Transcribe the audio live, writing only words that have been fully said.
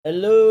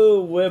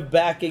Hello, we're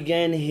back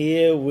again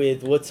here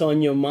with What's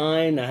on Your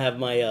Mind. I have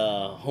my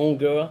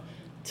homegirl,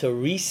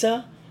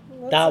 Teresa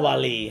What's up?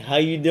 Tawali. How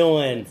you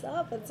doing? What's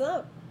up? What's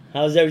up?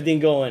 How's everything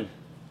going?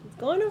 It's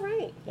going all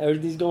right.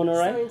 Everything's going all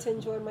right? Starting to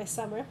enjoy my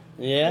summer.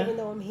 Yeah? Even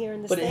though I'm here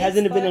in the But States.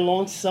 hasn't it been a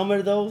long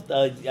summer, though?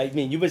 I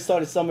mean, you've been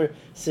started summer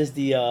since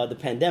the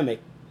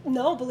pandemic.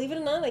 No, believe it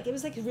or not, it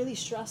was really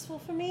stressful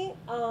for me.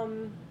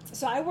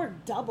 So I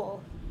worked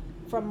double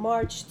from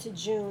March to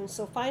June.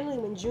 So finally,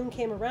 when June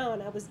came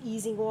around, I was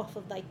easing off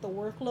of the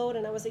workload,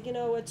 and I was like, you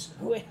know what,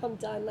 screw it, I'm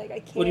done. I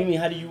can't. What do you mean?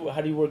 How do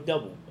you work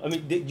double? I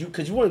mean,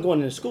 because you weren't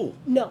going into school.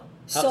 No.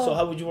 So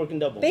how would you work in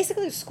double?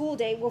 Basically, the school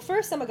day. Well,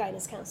 first I'm a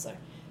guidance counselor.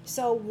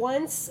 So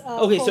once.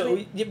 Okay,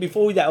 COVID, so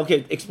before we that,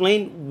 okay,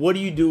 explain what do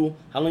you do?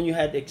 How long you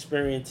had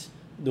experience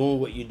doing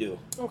what you do?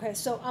 Okay,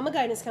 so I'm a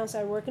guidance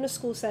counselor. I work in a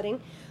school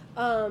setting.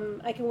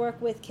 I can work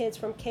with kids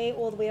from K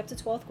all the way up to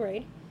 12th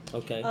grade.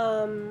 Okay.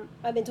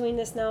 I've been doing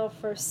this now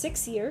for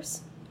 6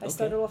 years. I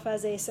started off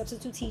as a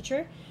substitute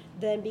teacher,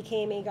 then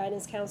became a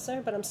guidance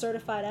counselor, but I'm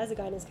certified as a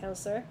guidance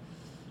counselor.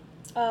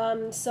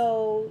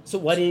 So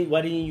why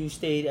didn't you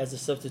stay as a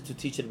substitute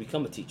teacher to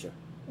become a teacher?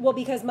 Well,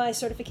 because my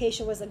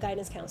certification was a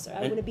guidance counselor.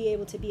 I wouldn't be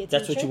able to be a teacher.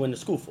 That's what you went to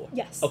school for?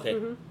 Yes. Okay.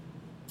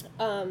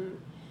 Mm-hmm.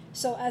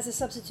 So as a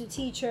substitute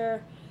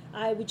teacher,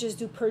 I would just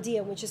do per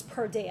diem, which is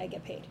per day I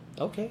get paid.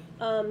 Okay.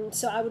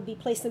 So I would be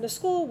placed in the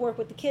school, work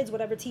with the kids,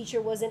 whatever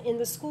teacher wasn't in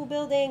the school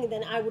building, and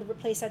then I would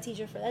replace that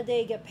teacher for that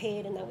day, get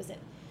paid, and that was it.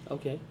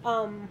 Okay.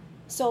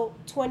 So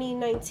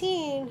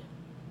 2019,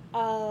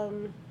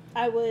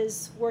 I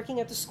was working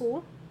at the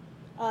school,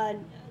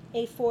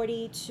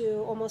 8:40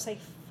 to almost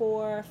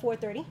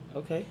 4:30.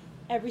 Okay.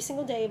 Every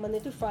single day, Monday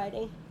through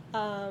Friday.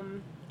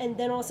 And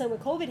then all of a sudden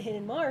when COVID hit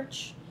in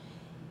March,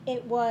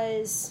 it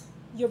was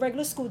your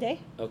regular school day,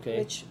 Okay.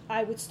 which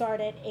I would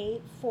start at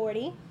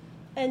 8:40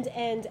 and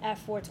end at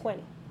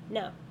 4:20.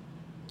 Now,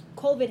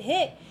 COVID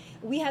hit,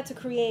 we had to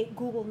create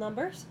Google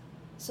numbers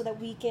so that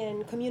we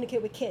can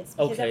communicate with kids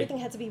because Okay. everything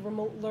had to be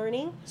remote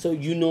learning. So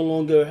you no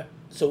longer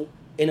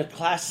in a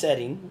class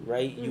setting,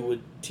 right? You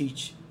would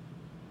teach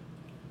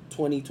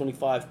 20,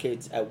 25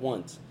 kids at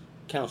once,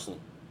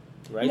 counseling,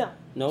 right? No.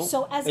 No.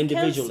 So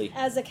individually.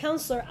 as a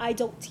counselor, I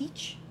don't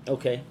teach.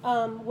 Okay.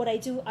 What I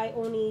do, I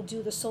only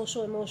do the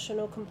social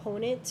emotional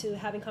component to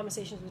having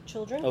conversations with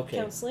children, Okay.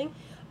 counseling,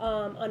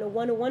 on a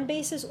one-on-one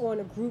basis or on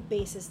a group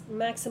basis,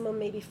 maximum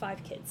maybe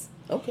 5 kids.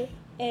 Okay.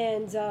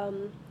 And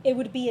it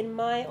would be in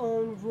my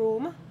own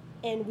room,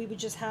 and we would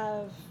just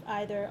have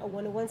either a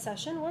one-on-one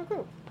session or a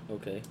group.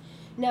 Okay.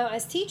 Now,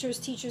 as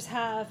teachers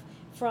have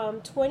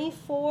from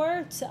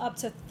 24 to up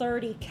to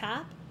 30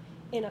 cap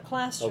in a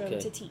classroom Okay.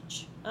 to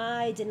teach.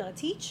 I did not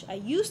teach. I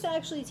used to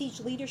actually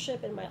teach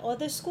leadership in my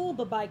other school,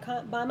 but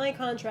by my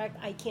contract,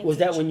 I can't. Was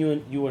teach. that when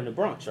you were in the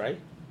Bronx, right?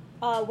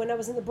 When I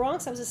was in the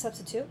Bronx, I was a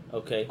substitute.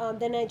 Okay.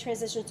 Then I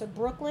transitioned to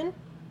Brooklyn.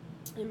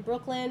 In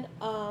Brooklyn,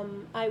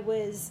 I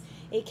was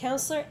a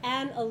counselor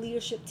and a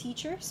leadership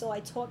teacher, so I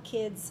taught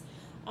kids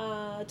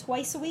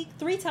twice a week,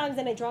 3 times.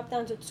 Then I dropped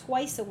down to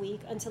twice a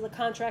week until the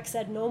contract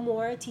said no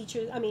more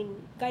teachers.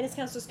 Guidance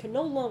counselors can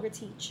no longer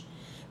teach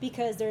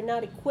because they're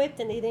not equipped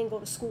and they didn't go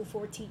to school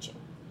for teaching.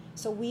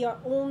 So we are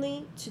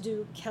only to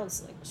do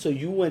counseling. So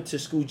you went to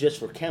school just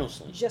for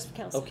counseling? Just for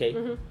counseling.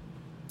 Okay.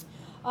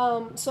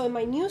 So in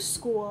my new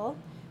school,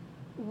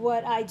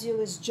 what I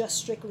do is just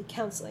strictly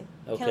counseling.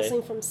 Okay.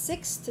 Counseling from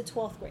 6th to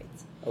 12th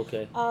grades.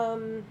 Okay.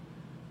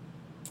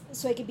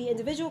 So it could be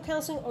individual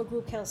counseling or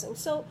group counseling.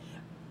 So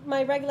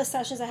my regular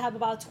sessions, I have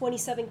about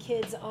 27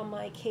 kids on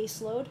my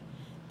caseload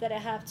that I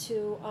have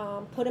to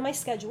put in my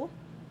schedule.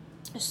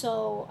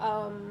 So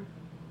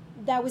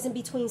that was in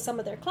between some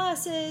of their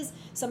classes,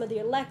 some of the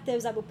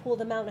electives. I would pull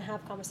them out and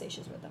have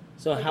conversations with them.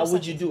 So how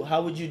would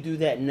you do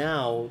that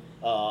now?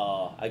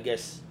 I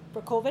guess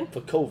for COVID?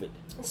 For COVID.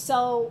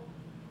 So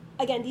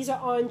again, these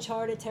are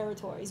uncharted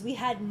territories. We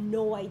had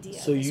no idea.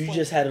 So you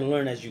just had to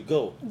learn as you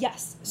go.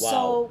 Yes. Wow.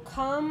 So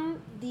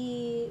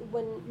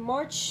when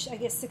March, I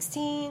guess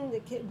 16,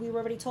 we were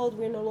already told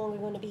we're no longer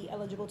going to be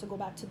eligible to go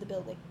back to the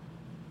building.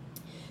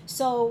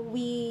 So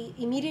we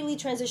immediately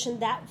transitioned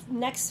that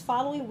next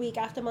following week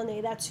after Monday,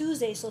 that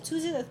Tuesday. So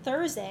Tuesday to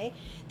Thursday,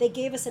 they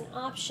gave us an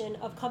option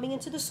of coming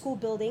into the school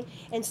building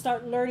and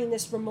start learning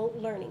this remote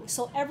learning.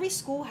 So every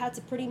school had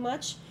to pretty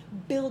much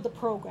build a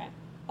program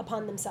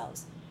upon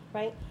themselves,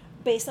 right?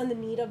 Based on the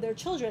need of their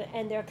children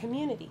and their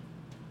community.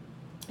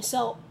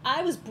 So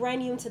I was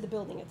brand new into the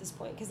building at this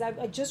point because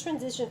I just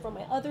transitioned from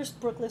my other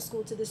Brooklyn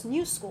school to this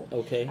new school.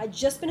 Okay. I'd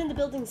just been in the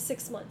building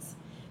 6 months.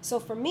 So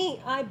for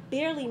me, I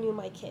barely knew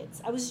my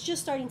kids. I was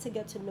just starting to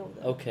get to know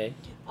them. Okay.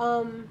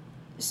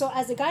 So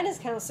as a guidance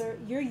counselor,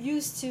 you're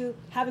used to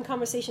having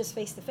conversations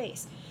face to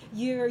face.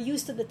 You're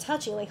used to the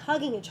touching, like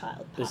hugging a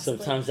child. Possibly.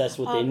 Sometimes that's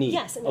what they need.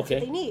 Yes, and that's what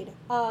they need.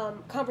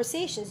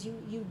 Conversations,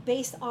 you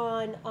based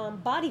on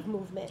body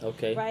movement,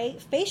 Okay.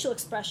 right? Facial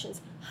expressions.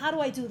 How do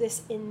I do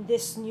this in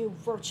this new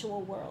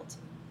virtual world?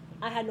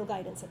 I had no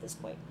guidance at this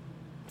point.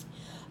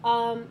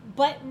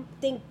 But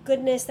thank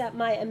goodness that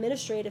my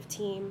administrative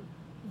team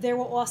they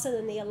were awesome,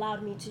 and they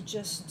allowed me to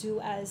just do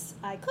as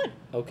I could.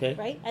 Okay.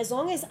 Right? As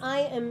long as I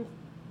am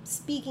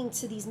speaking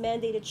to these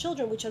mandated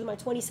children, which are my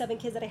 27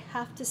 kids that I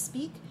have to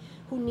speak,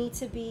 who need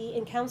to be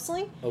in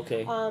counseling,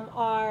 Okay.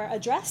 Are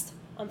addressed,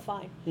 I'm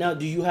fine. Now,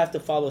 do you have to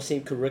follow the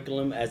same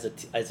curriculum as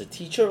a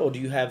teacher, or do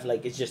you have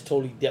like it's just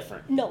totally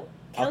different? No.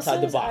 Outside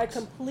the Counselors are box.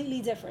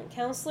 completely different.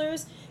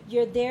 Counselors,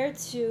 you're there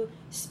to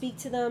speak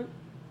to them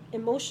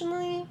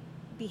emotionally,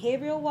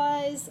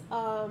 behavioral-wise,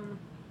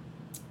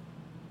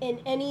 in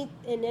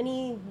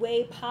any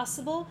way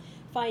possible,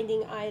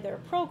 finding either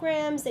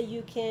programs that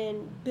you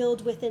can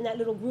build within that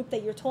little group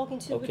that you're talking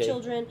to with Okay.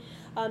 children,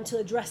 to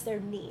address their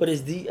needs. But are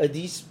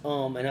these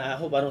and I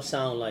hope I don't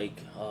sound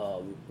like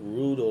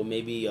rude or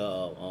maybe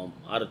out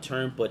of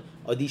turn, but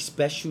are these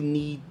special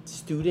need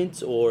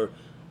students or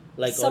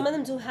like Some of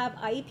them do have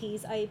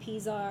IEPs.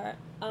 IEPs are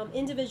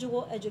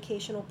individual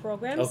educational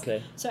programs.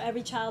 Okay. So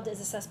every child is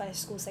assessed by a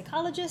school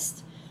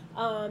psychologist,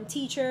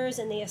 teachers,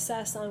 and they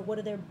assess on what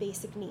are their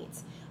basic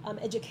needs,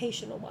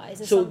 educational wise.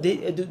 So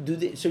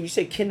so you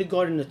say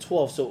kindergarten to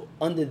 12. So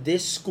under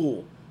this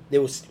school,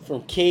 there was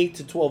from K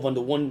to 12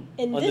 under one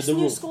in under this the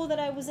new roof. school that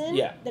I was in,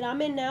 Yeah. that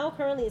I'm in now,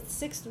 currently it's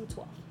 6 through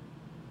 12.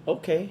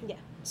 Okay. Yeah.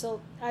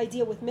 So I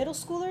deal with middle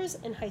schoolers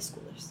and high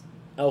schoolers.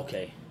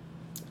 Okay.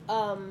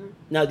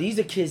 Now these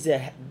are kids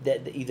that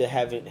either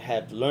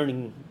have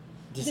learning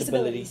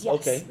disabilities. Yes.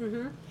 Okay.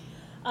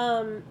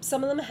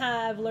 Some of them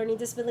have learning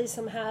disabilities.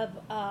 Some have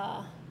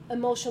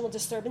emotional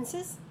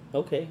disturbances.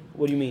 Okay.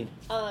 What do you mean?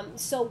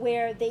 So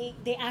where they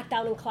act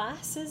out in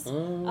classes,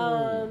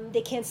 Oh.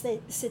 they can't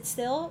sit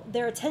still.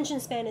 Their attention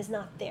span is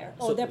not there.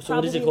 So, They're so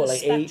what is it probably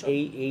called? in Like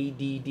the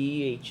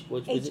ADDH?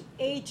 What was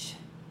it?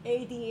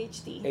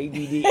 ADHD.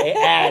 ADD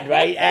ad,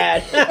 right?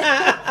 Ad.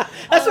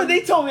 That's what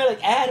they told me.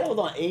 Like ad. Hold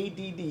on.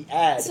 ADD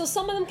ad. So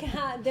some of them can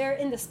have. They're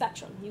in the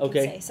spectrum. You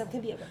Okay. can say some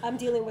can be. I'm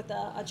dealing with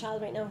a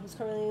child right now who's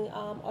currently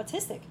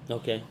autistic.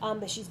 Okay.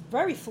 But she's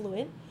very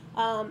fluent,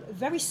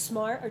 very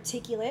smart,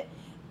 articulate,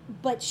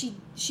 but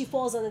she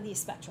falls under the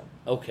spectrum.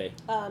 Okay.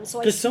 So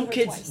I Because see some her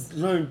kids twice.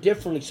 learn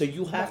differently, so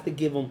you have Right. to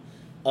give them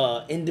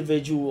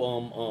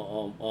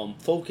individual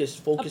focus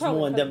program,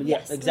 more on them.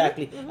 yes. Yeah,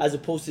 exactly. Mhm. As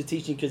opposed to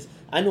teaching, because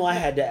I know I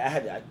had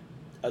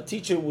a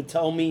teacher would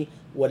tell me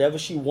whatever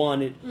she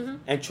wanted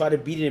and try to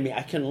beat it in me.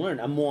 I couldn't learn.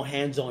 I'm more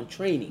hands-on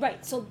training.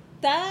 Right. So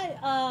that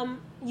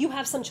you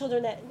have some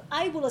children that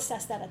I will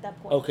assess that at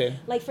that point. Okay.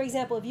 Like for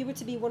example, if you were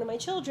to be one of my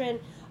children,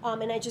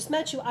 and I just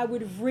met you, I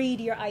would read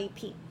your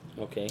IEP.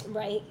 Okay.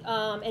 Right,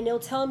 and they'll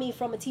tell me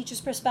from a teacher's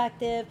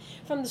perspective,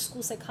 from the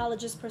school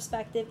psychologist's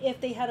perspective.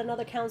 If they had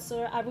another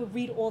counselor, I would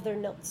read all their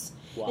notes.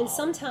 Wow. And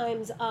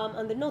sometimes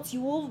on the notes,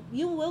 you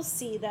will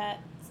see that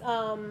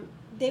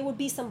there would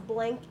be some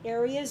blank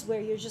areas where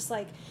you're just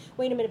like,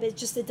 wait a minute,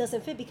 it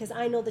doesn't fit because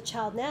I know the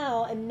child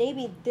now, and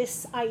maybe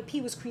this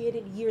IEP was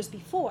created years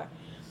before.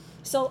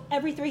 So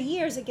every 3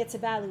 years it gets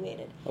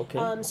evaluated. Okay.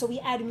 So we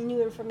add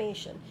new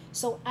information.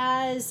 So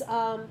as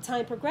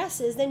time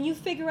progresses, then you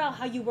figure out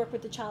how you work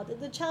with the child. If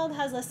the child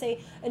has, let's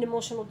say, an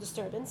emotional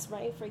disturbance,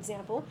 right, for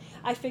example,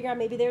 I figure out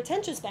maybe their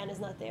attention span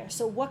is not there.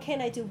 So what can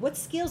I do? What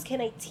skills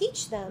can I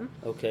teach them,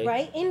 Okay.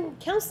 right, in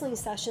counseling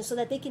sessions so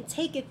that they can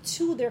take it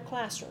to their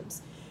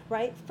classrooms,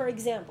 right? For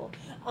example,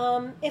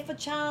 if a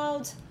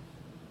child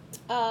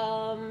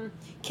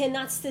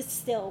cannot sit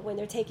still when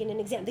they're taking an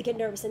exam, they get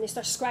nervous and they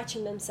start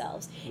scratching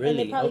themselves, and Really?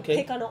 they probably Okay.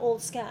 pick on an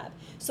old scab.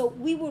 So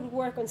we would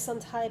work on some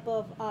type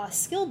of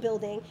skill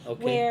building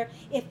Okay. where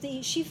if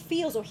she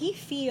feels or he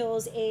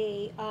feels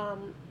a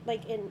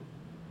like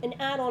an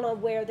add-on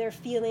on where they're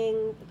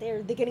feeling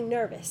they're getting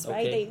nervous,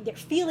 right? Okay. They're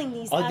feeling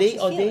these Are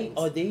anxious they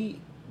feelings.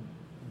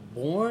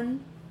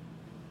 born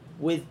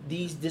with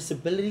these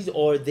disabilities,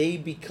 or are they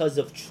because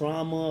of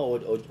trauma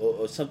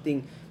or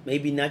something?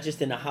 Maybe not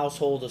just in the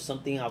household or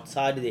something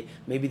outside of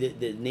maybe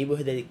the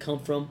neighborhood that they come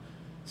from,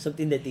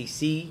 something that they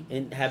see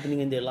and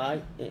happening in their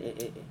life, in their I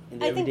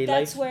think everyday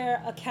that's life.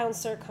 where a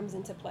counselor comes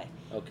into play.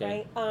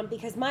 Okay. Right?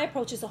 Because my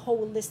approach is a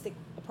holistic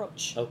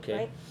approach. Okay.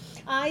 Right?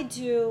 I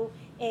do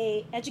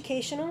a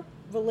educational,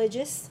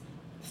 religious,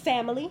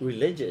 family.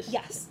 Religious.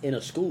 Yes. In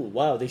a school.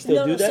 Wow, they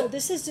still do that. So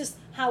this is just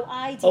how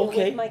I deal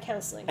Okay. with my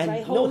counseling, And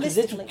right? no,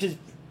 Holistically. because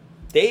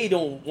they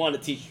don't want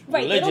to teach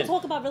Right, religion. they don't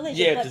talk about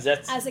religion. Yeah, but 'cause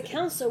that's- as a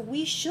counselor,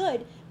 we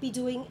should be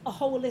doing a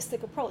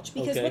holistic approach.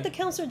 Because Okay. what the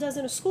counselor does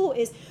in a school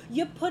is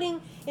you're putting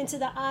into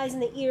the eyes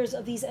and the ears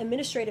of these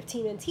administrative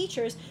team and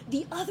teachers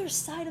the other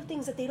side of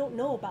things that they don't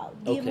know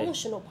about, the Okay.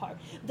 emotional part,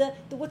 the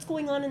what's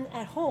going on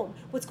at home,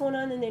 what's going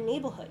on in their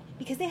neighborhood,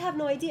 because they have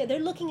no idea. They're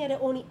looking at it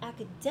only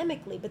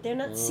academically, but they're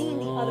not seeing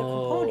the other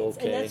components,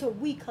 okay. and that's where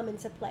we come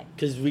into play.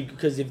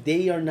 Because if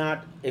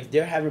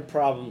they're having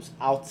problems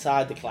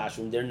outside the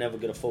classroom, they're never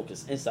going to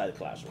focus inside the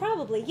classroom.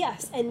 Probably,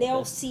 yes. And they'll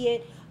Okay. see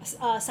it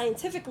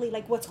scientifically,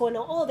 like what's going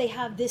on. Oh, they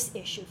have this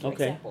issue, for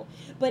Okay. example.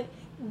 But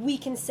we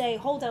can say,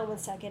 hold on one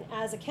second,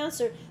 as a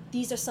counselor,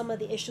 these are some of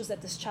the issues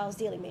that this child's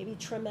dealing, maybe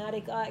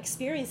traumatic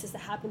experiences that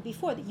happened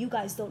before that you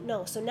guys don't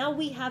know. So now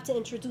we have to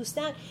introduce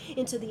that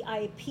into the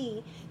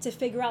IEP to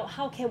figure out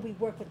how can we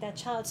work with that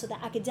child so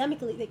that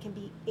academically they can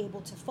be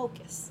able to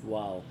focus.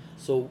 Wow.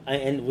 So,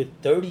 and with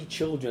 30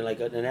 children,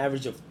 like an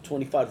average of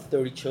 25 to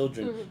 30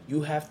 children, Mm-hmm.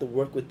 you have to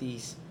work with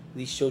these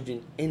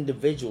children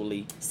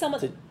individually. Some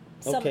of them.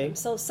 Some okay. of them.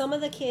 So some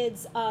of the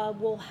kids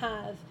will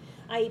have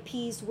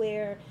IEPs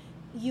where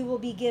you will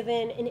be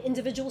given an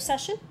individual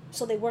session,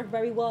 so they work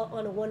very well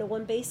on a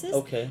one-on-one basis.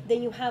 Okay.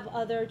 Then you have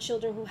other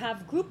children who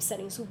have group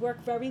settings who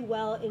work very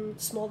well in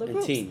smaller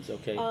groups. teams,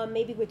 okay.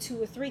 Maybe with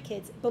 2 or 3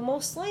 kids. But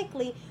most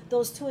likely,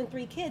 those 2 and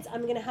 3 kids,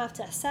 I'm going to have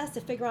to assess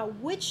to figure out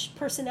which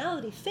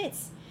personality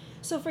fits.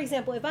 So, for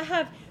example, if I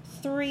have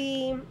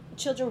 3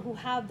 children who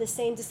have the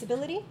same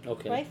disability,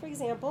 okay. right, for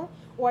example,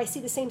 or I see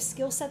the same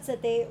skill sets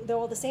that they're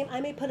all the same,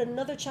 I may put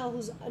another child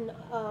who's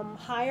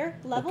higher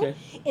level okay.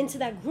 into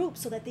that group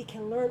so that they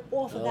can learn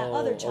off of that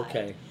other child.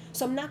 Okay.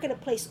 So I'm not going to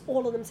place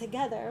all of them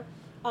together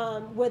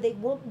where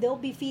they'll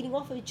be feeding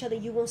off of each other.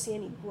 You won't see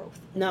any growth.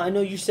 Now, I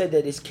know you said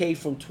that it's K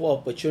from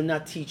 12, but you're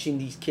not teaching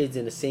these kids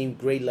in the same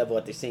grade level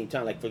at the same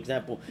time. Like, for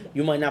example,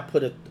 you might not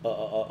put a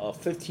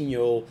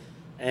 15-year-old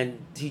and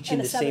teaching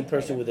And a the same 7th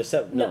person grader. with a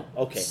 7. No.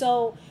 Okay.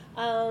 So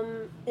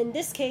in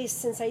this case,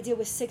 since I deal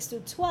with 6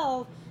 through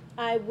 12,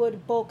 I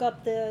would bulk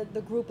up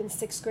the group in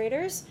 6th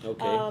graders.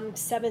 Okay.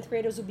 7th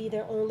graders would be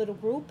their own little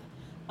group.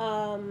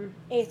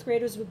 8th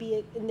graders would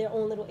be in their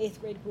own little 8th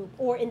grade group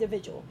or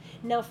individual.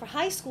 Now for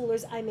high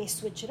schoolers, I may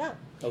switch it up.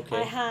 Okay.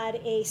 I had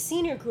a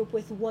senior group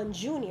with 1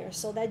 junior.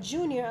 So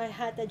I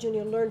had that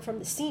junior learn from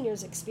the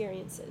senior's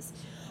experiences.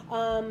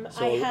 So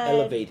I had,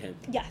 elevate him.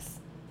 Yes.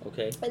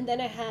 Okay. And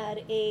then I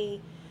had a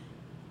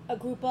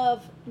group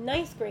of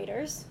 9th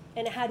graders,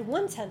 and I had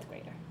 1 10th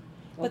grader.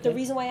 But the Okay.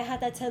 reason why I had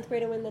that 10th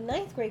grader in the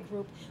 9th grade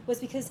group was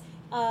because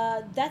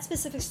that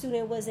specific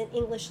student was an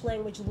English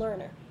language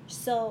learner.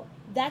 So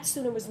that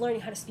student was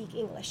learning how to speak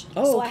English.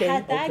 Oh, so okay, I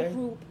had that okay.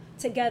 group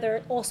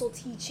together also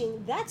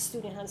teaching that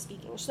student how to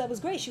speak English. So that was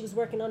great. She was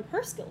working on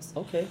her skills.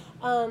 Okay.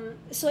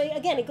 So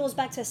again, it goes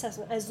back to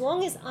assessment. As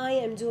long as I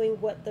am doing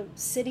what the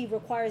city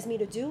requires me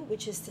to do,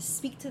 which is to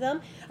speak to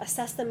them,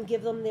 assess them,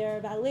 give them their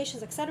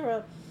evaluations,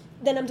 etc.,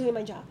 then I'm doing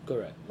my job.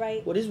 Correct.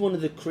 Right? What is one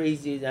of the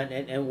craziest,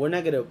 and we're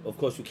not gonna, of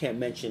course, we can't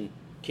mention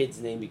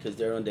kids' name because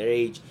they're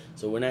underage,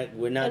 so we're not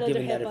And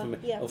giving under that HIPAA,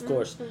 information. yeah. Of Mhm,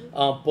 course.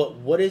 mhm. But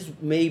what is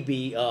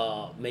maybe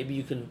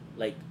you can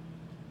like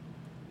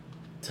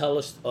tell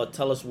us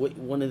what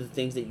one of the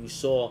things that you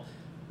saw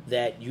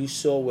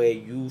where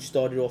you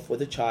started off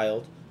with a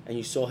child and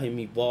you saw him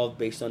evolve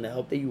based on the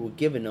help that you were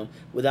giving him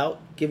without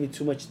giving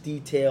too much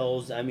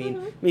details. I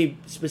mean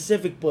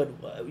specific, but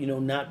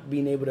not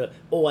being able to.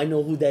 Oh, I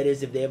know who that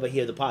is if they ever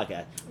hear the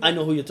podcast. I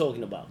know who you're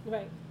talking about.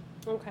 Right.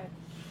 Okay.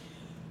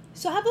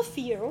 So I have a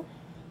few,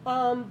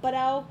 but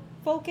I'll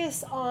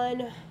focus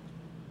on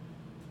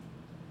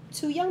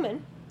 2 young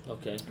men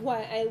Okay. who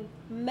I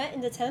met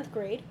in the 10th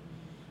grade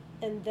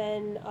and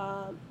then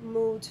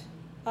moved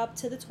up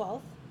to the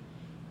 12th.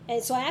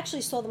 And so I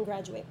actually saw them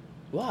graduate.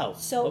 Wow.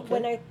 So okay.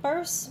 when I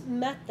first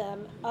met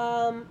them,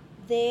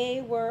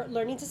 they were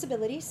learning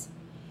disabilities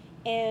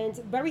and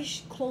very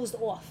closed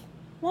off.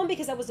 One,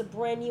 because I was a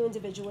brand new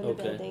individual in the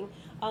Okay. building.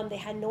 They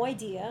had no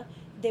idea.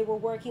 They were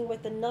working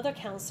with another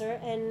counselor,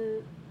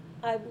 and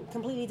I'm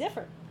completely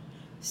different.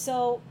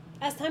 So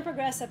as time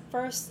progressed, at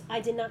first I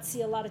did not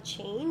see a lot of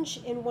change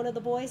in one of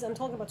the boys. I'm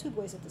talking about 2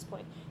 boys at this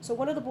point. So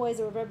one of the boys,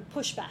 they were very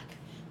pushback,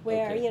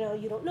 where Okay.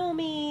 you don't know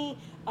me,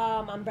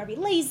 I'm very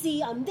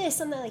lazy, I'm this,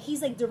 I'm that. Like,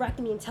 he's like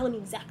directing me and telling me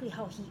exactly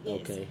how he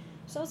is. Okay.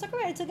 So I was like, all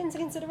right, I took it into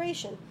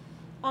consideration.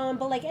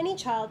 But like any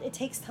child, it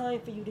takes time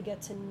for you to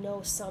get to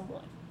know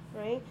someone,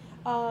 right?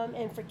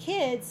 And for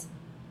kids,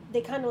 they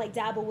kind of like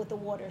dabble with the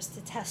waters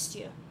to test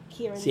you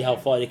here and See there. how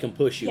far they can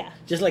push you. Yeah.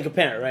 Just like a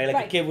parent, right? Like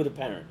Right. a kid with a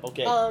parent.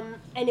 Okay.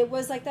 And it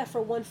was like that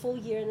for 1 full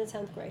year in the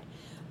 10th grade.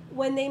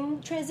 When they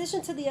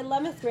transitioned to the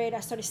 11th grade,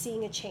 I started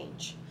seeing a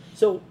change.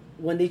 So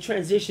when they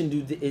transition,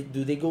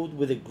 do they go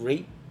with a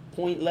grade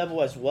point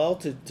level as well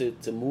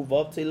to move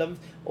up to 11th,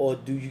 or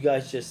do you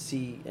guys just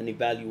see an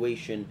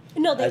evaluation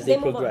No, as they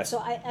move on. progress?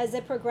 So as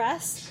they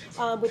progress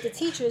with the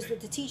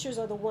teachers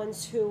are the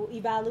ones who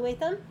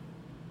evaluate them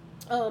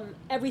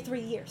every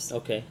 3 years.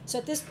 Okay. So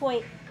at this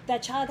point,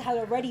 that child had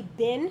already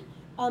been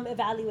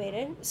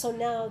evaluated, so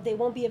now they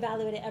won't be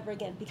evaluated ever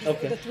again because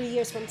Okay. of the 3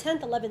 years from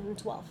 10th, 11th, and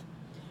 12th.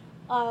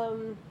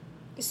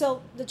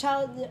 So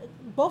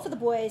both of the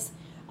boys,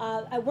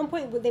 at one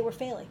point they were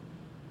failing.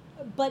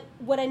 But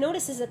what I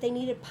noticed is that they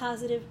needed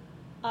positive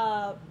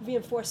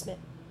reinforcement.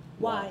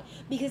 Why? Wow.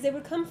 Because they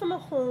would come from a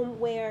home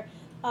where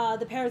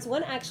the parents,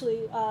 one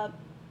actually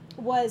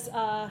was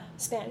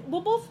Spanish.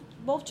 Well,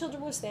 both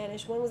children were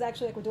Spanish. One was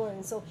actually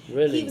Ecuadorian, so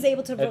Really? he was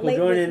able to relate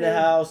Ecuadorian with in me. the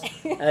house,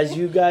 as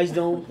you guys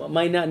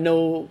might not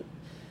know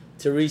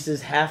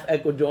Teresa's half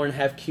Ecuadorian,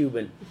 half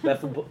Cuban.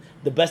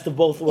 The best of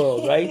both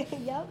worlds, right?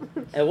 Yep.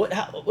 And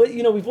what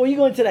you know, before you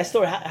go into that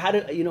story, how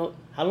did you know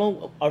how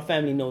long our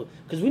family know?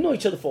 Because we know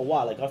each other for a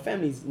while. Like our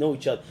families know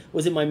each other.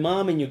 Was it my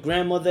mom and your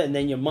grandmother and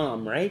then your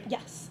mom, right?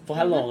 Yes. For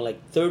how long?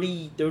 Like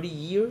 30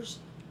 years?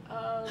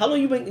 How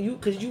long you been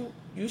because you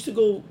used to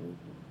go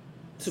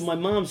to my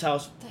mom's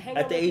house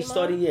at the age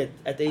starting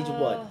at the age of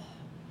what?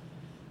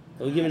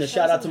 We're giving a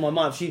shout out to my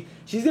mom.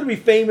 She's gonna be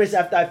famous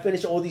after I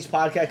finish all these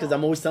podcasts because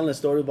I'm always telling a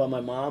story about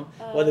my mom,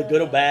 whether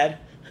good or bad.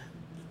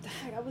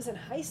 I was in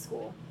high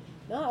school.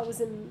 No, I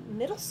was in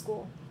middle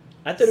school.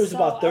 I thought it was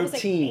about 13. I was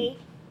like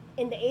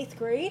in the 8th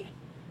grade.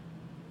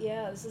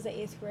 Yeah, this is the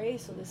 8th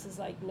grade, so this is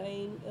like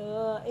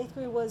 8th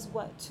grade was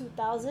what,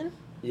 2000?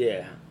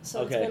 Yeah. So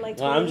okay. it's been like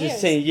 20 well, I'm years.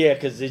 just saying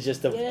because it's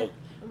just about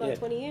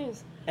 20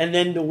 years. And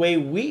then the way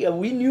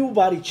we knew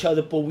about each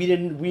other, but we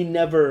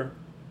never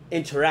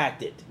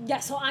interacted. Yeah,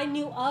 so I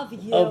knew of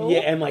you.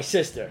 And my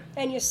sister.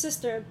 And your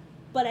sister,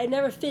 but I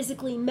never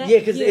physically met you. Yeah,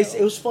 because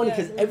it was funny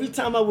because every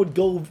time I would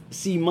go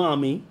see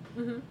mommy,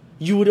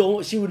 she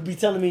would be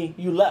telling me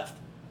you left.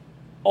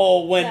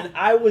 Or when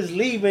I was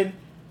leaving,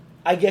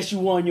 I guess you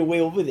were on your way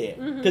over there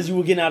because you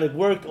were getting out of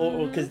work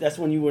or because that's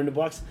when you were in the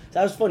box. So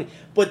that was funny.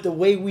 But the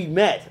way we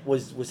met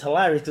was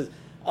hilarious because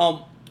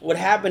what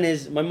happened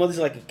is my mother's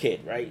like a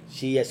kid, right?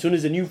 She as soon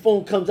as a new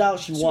phone comes out,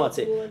 she wants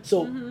it.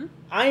 So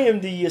I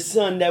am the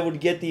son that would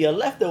get the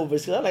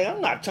leftovers. So I'm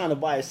not trying to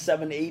buy a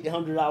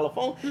 $700-800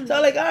 phone. So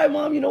I'm like, all right,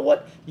 mom, you know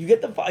what? You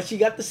get the 5. She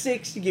got the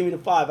 6. She gave me the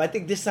 5. I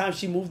think this time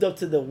she moved up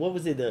to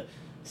the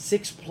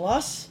 6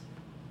 Plus,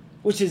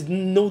 which is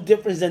no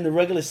difference than the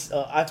regular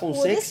iPhone 6.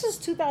 Well, this was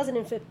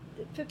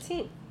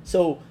 2015.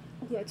 So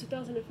yeah,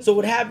 2015. So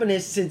what happened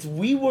is since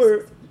we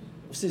were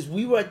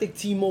I think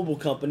T-Mobile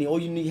company, all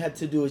you had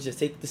to do is just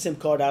take the SIM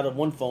card out of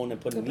one phone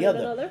and put it in the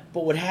other.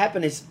 But what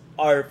happened is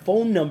our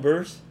phone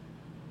numbers,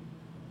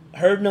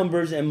 her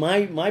numbers, and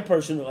my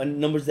personal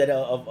numbers that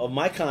of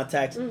my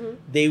contacts,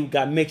 they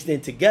got mixed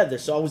in together.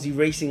 So I was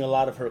erasing a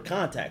lot of her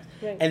contacts.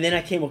 Right. And then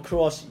I came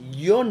across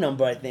your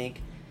number, I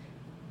think.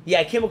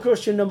 Yeah, I came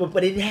across your number,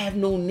 but it had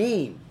no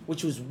name,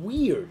 which was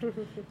weird.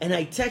 And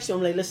I texted you.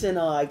 I'm like, listen,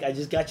 I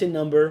just got your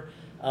number.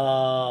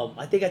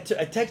 I think I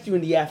texted you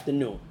in the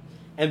afternoon.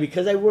 And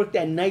because I worked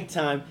at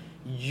nighttime,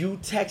 you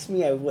text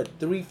me at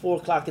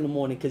 3-4 o'clock in the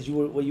morning because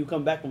you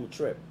come back from a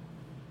trip.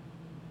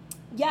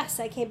 Yes,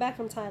 I came back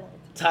from Thailand.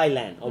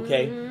 Thailand,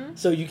 okay.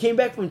 So you came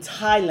back from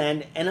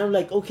Thailand, and I'm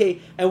like,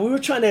 okay. And we were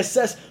trying to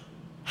assess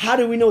how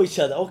do we know each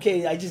other.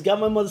 Okay, I just got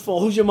my mother's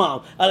phone. Who's your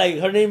mom? I like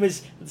her name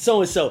is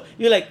so and so.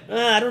 You're like,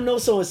 I don't know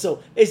so and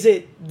so. Is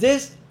it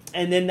this?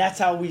 And then that's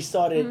how we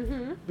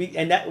started.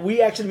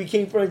 We actually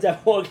became friends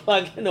at 4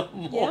 o'clock in the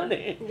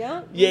morning.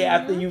 Yeah.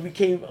 After you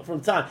became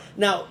from time.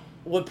 Now,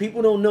 what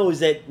people don't know is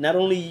that not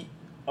only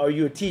are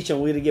you a teacher,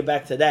 and we're going to get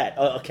back to that,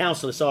 a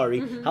counselor,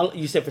 sorry. How,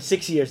 you said for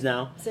 6 years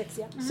now. 6,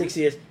 yeah. 6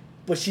 years.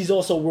 But she's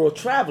also a world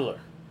traveler.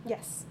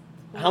 Yes.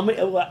 How many?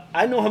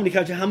 I know how many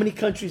countries. How many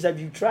countries have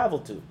you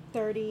traveled to?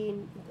 30.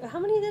 How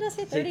many did I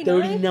say?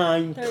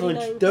 39? 39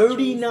 countries.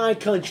 39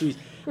 countries.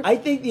 I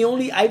think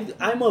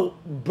I'm a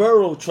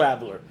borough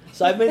traveler.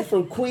 So I've been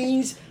from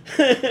Queens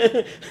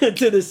to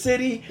the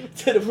city,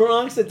 to the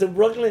Bronx, and to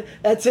Brooklyn.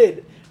 That's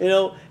it. You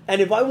know,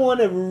 and if I want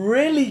to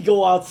really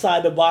go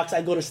outside the box,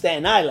 I go to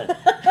Staten Island.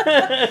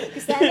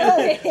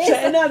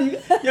 Staten Island,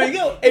 there you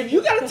go. If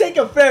you got to take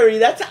a ferry,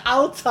 that's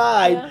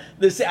outside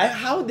the city.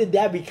 How did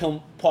that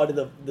become part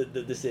of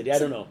the city? I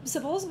don't know.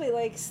 Supposedly,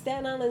 like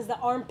Staten Island is the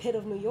armpitt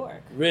of New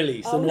York.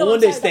 Really? So no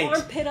wonder it stinks.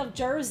 The armpit of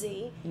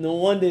Jersey. No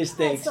wonder it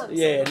stinks.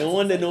 Yeah, no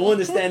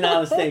wonder Staten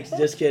Island stinks.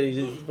 Just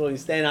kidding.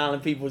 Staten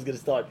Island people is gonna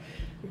start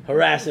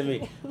harassing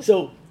me.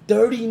 So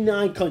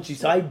 39 countries.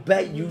 So I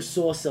bet you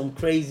saw some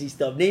crazy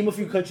stuff. Name a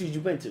few countries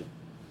you've been to.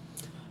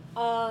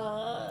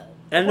 I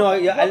know.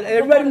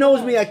 Everybody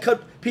knows me. I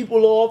cut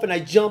people off and I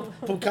jump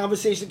from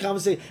conversation to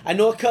conversation. I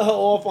know I cut her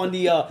off on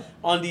the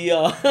on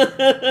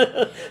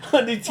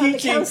the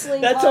teaching.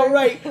 That's all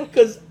right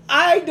because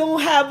I don't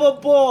have a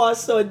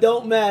boss, so it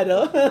don't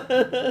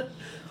matter.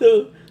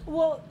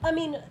 Well, I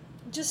mean,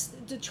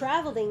 just the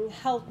traveling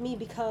helped me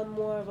become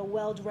more of a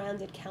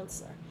well-rounded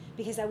counselor.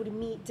 Because I would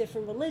meet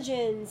different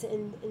religions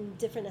and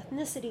different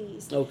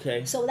ethnicities.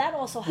 Okay. So that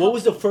also helped. What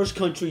was the first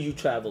country you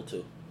traveled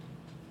to?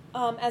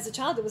 As a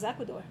child, it was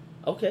Ecuador.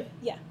 Okay.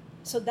 Yeah.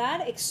 So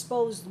that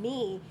exposed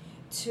me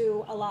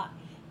to a lot.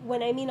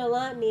 When I mean a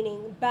lot,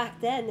 meaning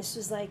back then, this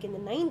was like in the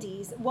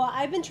 90s. Well,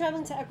 I've been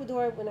traveling to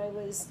Ecuador when I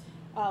was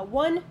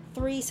 1,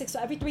 3, 6. So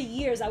every 3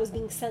 years, I was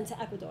being sent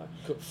to Ecuador.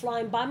 Cool.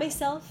 Flying by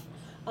myself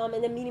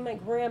and then meeting my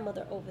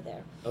grandmother over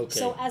there. Okay.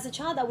 So as a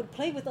child, I would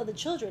play with other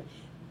children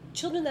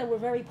that were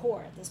very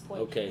poor at this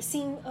point. Okay.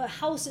 Seeing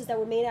houses that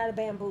were made out of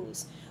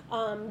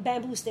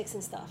bamboo sticks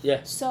and stuff. Yeah.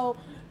 So,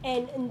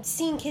 and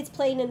seeing kids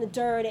playing in the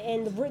dirt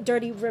and the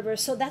dirty river.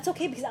 So that's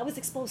okay because I was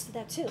exposed to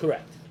that too.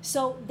 Correct.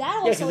 So that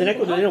also. Yeah, because in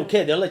Ecuador they don't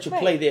care. They'll let you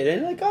play there.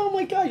 They're like, oh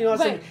my God, you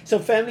know,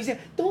 some families say,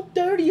 don't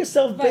dirty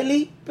yourself,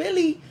 Billy.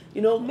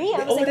 You know, me, I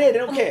was over like, there they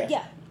don't care.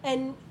 Yeah,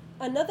 and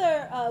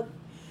another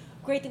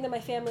great thing that my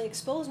family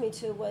exposed me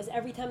to was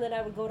every time that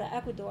I would go to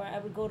Ecuador, I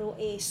would go to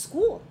a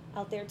school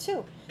out there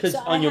too. Because So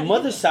on I your had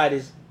mother's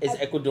different- side is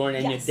Ecuadorian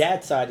and Yes. your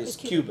dad's side is It's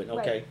Cuban.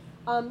 Okay.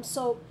 Right.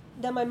 So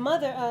then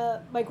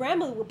my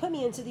grandmother would put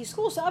me into these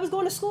schools, so I was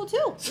going to school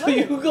too. So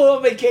you go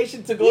on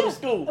vacation to go to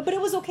school. But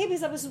it was okay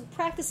because I was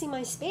practicing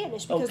my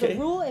Spanish. Because Okay. the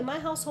rule in my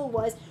household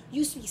was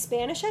you speak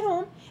Spanish at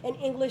home and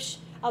English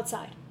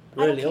outside.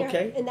 Really? I don't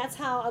care. Okay. And that's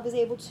how I was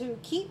able to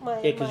keep my.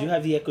 Yeah, because you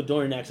have the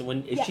Ecuadorian accent. When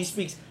if she Yes.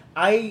 speaks,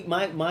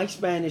 my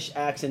Spanish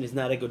accent is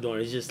not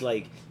Ecuadorian. It's just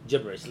like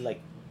gibberish,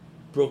 like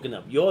broken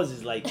up. Yours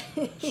is like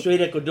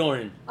straight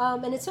Ecuadorian.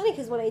 And it's funny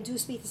because when I do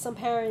speak to some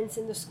parents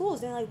in the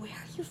schools, they're like, "Where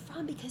are you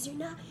from? Because you're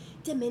not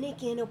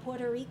Dominican or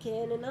Puerto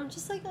Rican." And I'm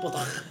just like,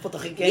 Puerto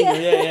Rican.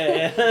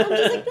 Yeah. I'm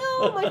just like,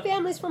 no, my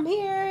family's from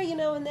here,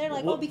 and they're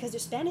like, What- oh, because your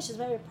Spanish is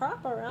very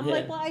proper. I'm Yeah.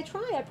 like, well, I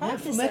try, I I'm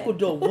practice from it.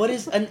 Ecuador.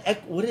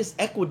 What is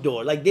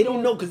Ecuador? Like they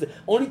don't know because the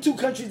only two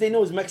countries they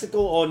know is Mexico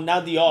or now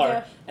DR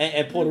Yeah.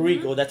 and Puerto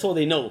Rico. That's all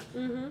they know.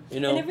 Mm-hmm. You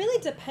know. And it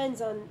really depends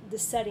on the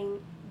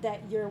setting that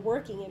you're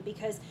working in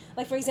because,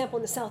 like, for example,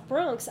 in the South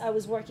Bronx, I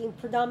was working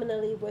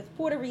predominantly with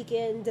Puerto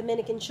Rican,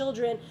 Dominican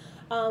children,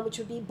 which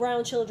would be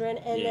brown children,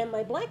 and Yeah. then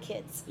my black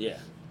kids. Yeah.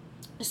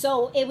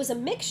 So it was a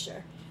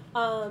mixture.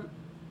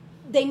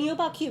 They knew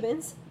about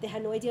Cubans. They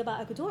had no idea about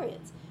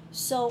Ecuadorians.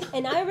 So,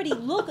 and I already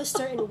look a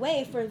certain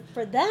way.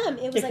 For them,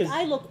 it was Yeah, like 'cause-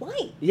 I look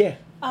white. Yeah.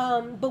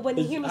 But when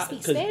they hear me 'Cause,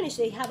 speak 'cause Spanish,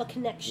 they have a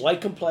connection.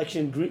 White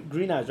complexion,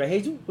 green eyes, right?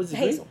 Hazel? Was it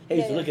Hazel. green?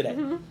 Hazel, Yeah, look at that.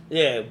 Mhm.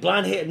 Yeah,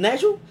 blonde hair.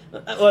 Natural? No,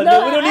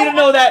 No, we don't need to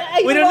know that.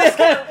 I We don't lost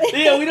need, count.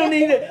 yeah, we don't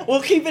need it.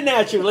 We'll keep it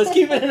natural. Let's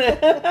keep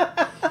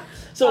it.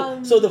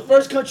 So the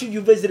first country you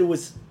visited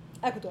was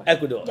Ecuador.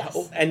 Ecuador.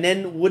 Yes. And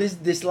then what is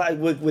this like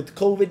with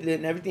COVID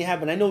and everything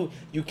happened? I know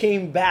you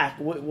came back.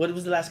 What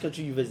was the last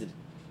country you visited?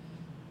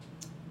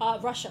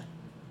 Russia.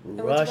 I went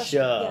to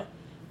Russia.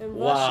 Yeah. And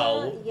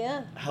Wow. Russia,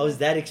 yeah. How's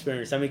that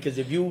experience? I mean, because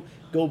if you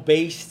go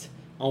based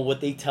on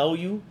what they tell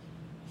you,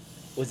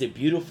 was it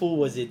beautiful?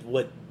 Was it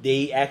what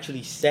they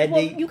actually said?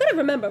 Well, you gotta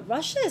remember,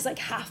 Russia is like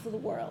half of the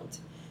world.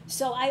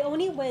 So I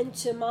only went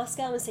to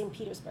Moscow and St.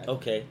 Petersburg.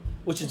 Okay,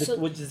 which is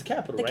the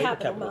capital, The right?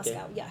 capital, okay.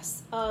 Moscow,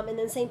 yes. And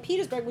then St.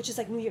 Petersburg, which is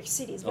like New York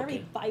City, is very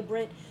Okay.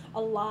 vibrant,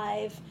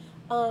 alive.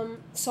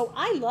 So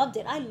I loved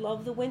it. I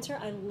love the winter.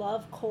 I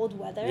love cold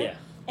weather. Yeah.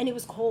 And it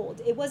was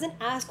cold. It wasn't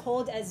as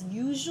cold as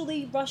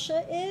usually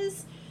Russia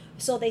is.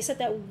 So they said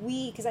that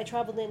because I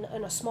traveled in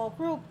a small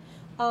group,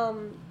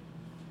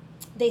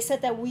 they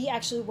said that we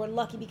actually were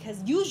lucky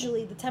because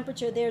usually the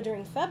temperature there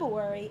during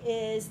February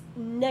is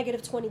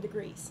negative 20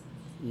 degrees.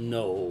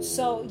 No.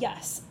 So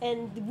yes,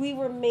 and we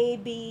were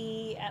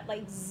maybe at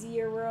like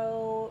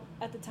 0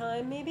 at the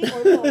time, maybe.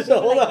 Or no, we So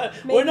were hold like on.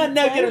 maybe We're not 10.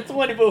 negative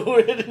 20, but we're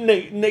at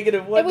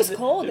negative what? It was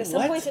cold. At some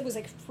What? points, it was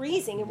like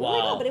freezing, and we were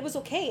like, Wow. oh, but it was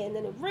okay. And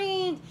then it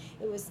rained.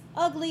 It was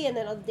ugly, and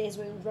then other days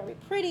were very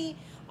pretty.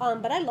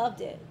 But I loved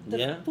it. The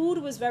Yeah?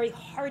 food was very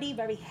hearty,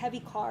 very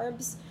heavy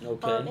carbs.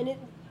 Okay. And it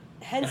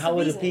hence And how the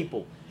were the reason.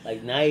 people?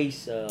 Like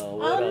nice,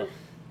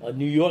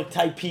 New York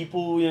type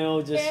people,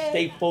 just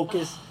stay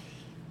focused.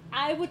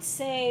 I would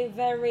say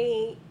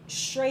very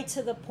straight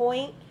to the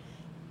point.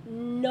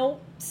 No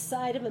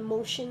side of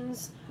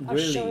emotions are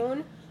Really?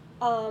 shown.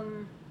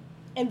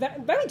 And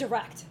very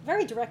direct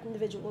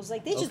individuals.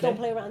 Like they just Okay. don't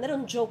play around. They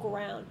don't joke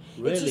around. It's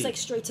Really? just like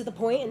straight to the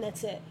point, and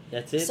that's it.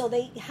 That's it? So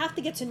they have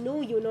to get to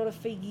know you in order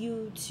for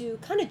you to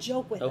kind of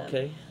joke with them.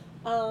 Okay.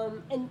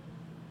 And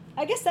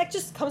I guess that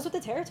just comes with the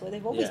territory.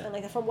 They've always Yeah. been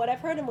like that, from what I've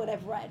heard and what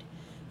I've read.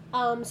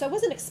 So I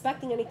wasn't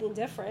expecting anything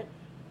different.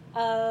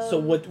 So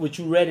what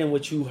you read and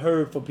what you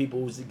heard from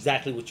people was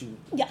exactly what you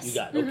Yes.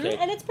 got. Mhm. Okay.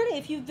 And it's pretty.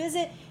 If you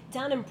visit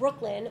down in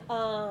Brooklyn,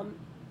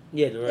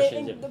 Yeah, the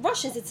Russians. the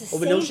Russians, it's the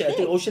Over same Ocean, I thing.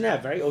 think Ocean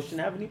Ave, right? Ocean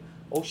Avenue?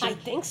 Ocean? I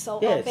think so.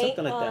 Yeah, Bay,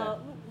 something like that.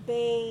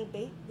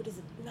 Bay, what is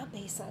it? Not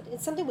Bayside.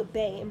 It's something with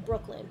Bay in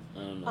Brooklyn. I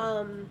don't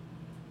know.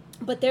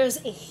 But there's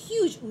a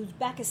huge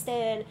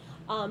Uzbekistan,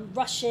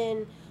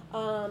 Russian,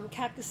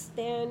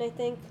 Kakistan, I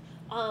think,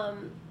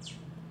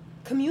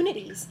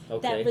 communities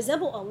Okay. that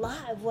resemble a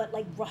lot of what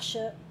like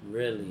Russia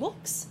Really?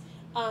 looks.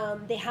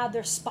 They have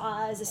their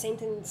spas, the same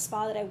thing, the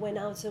spa that I went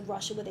out to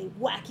Russia where they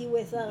whack you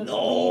with No.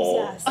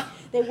 leaves. Yes,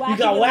 they whack You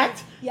got with,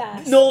 whacked?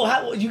 Yes.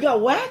 No, you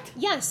got whacked?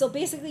 Yeah, so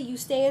basically you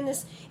stay in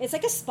this, it's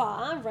like a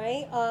spa,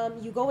 right?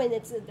 You go in,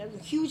 it's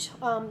a huge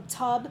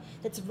tub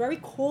that's very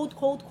cold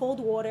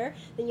water.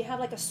 Then you have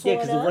like a sauna. Yeah,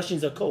 because the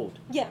Russians are cold.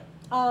 Yeah.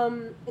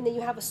 And then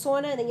you have a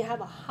sauna, and then you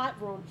have a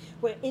hot room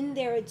where in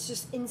there it's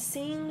just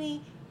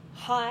insanely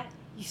hot.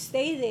 You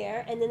stay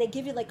there, and then they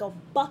give you like a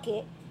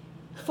bucket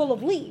full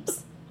of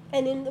leaves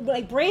and then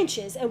like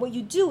branches. And what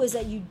you do is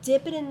that you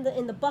dip it in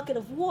the bucket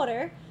of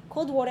water,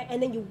 cold water,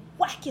 and then you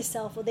whack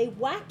yourself, or they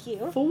whack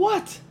you. For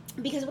what?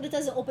 Because what it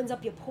does, it opens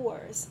up your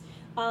pores.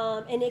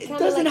 And it kind of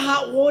Doesn't like,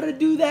 hot water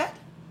do that?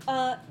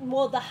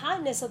 well, the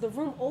hotness of the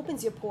room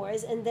opens your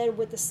pores, and then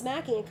with the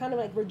smacking, it kind of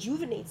like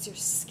rejuvenates your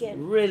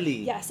skin. Really?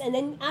 Yes, and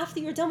then after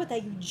you're done with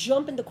that, you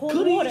jump in the cold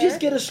Couldn't water. you just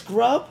get a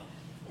scrub?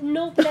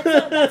 No, but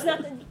that's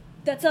not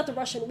That's not the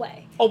Russian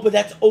way. Oh, but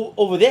that's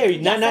over there.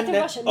 Yes, not that's in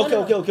Russia. No, Okay,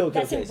 no, no. okay.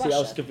 That's in See, I was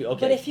Russia. confused. Okay.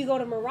 But if you go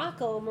to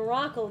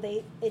Morocco,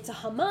 it's a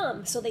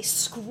hammam, so they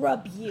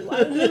scrub you.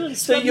 I literally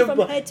scrub you from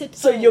head to toe.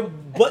 So you're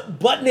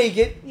butt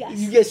naked. Yes.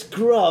 You get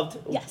scrubbed.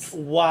 Yes.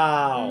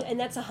 Wow. And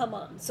that's a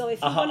hammam. So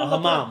if you A want to look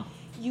hammam. up,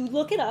 you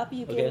look it up.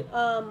 You can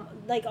Okay.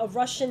 like a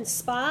Russian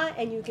spa,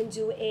 and you can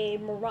do a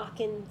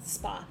Moroccan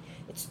spa.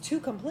 It's two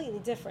completely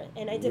different.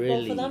 And I did both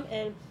Really? of them.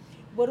 And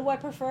what do I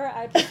prefer?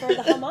 I prefer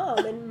the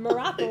hammam in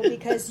Morocco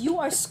because you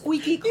are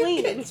squeaky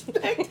clean.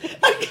 I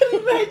can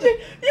imagine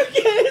you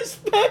get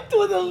inspect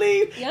with a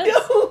leaf. Yes.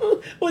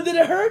 Yo, well, did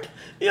it hurt?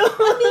 Yo,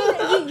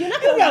 I mean, you're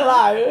not you gonna gotta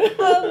lie.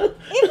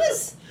 It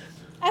was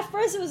at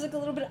first it was like a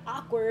little bit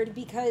awkward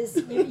because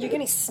you're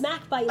getting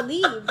smacked by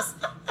leaves,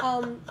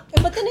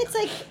 but then it's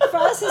like for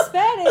us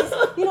Hispanics,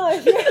 you know,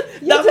 if you're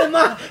Dame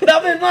más,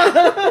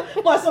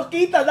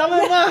 soquita,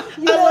 dame más.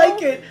 you I know,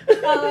 like it.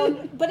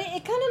 but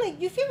it kind of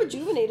like you feel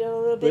rejuvenated a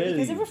little bit because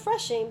Really? it's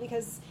refreshing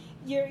because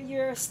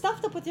you're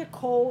stuffed up with your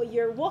cold,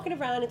 you're walking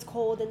around, it's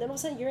cold, and then all of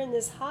a sudden you're in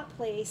this hot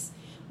place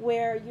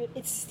where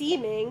it's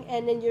steaming,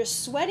 and then you're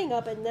sweating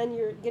up, and then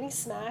you're getting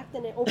smacked,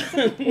 and it opens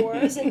up the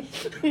pores, and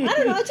I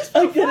don't know, I just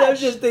feel I'm fresh.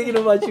 just thinking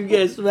about you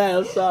getting smacked.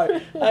 I'm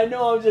sorry. I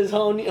know I'm just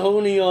honing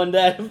on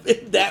that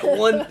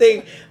one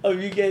thing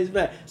of you getting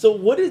smacked. So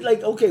what is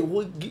like? Okay,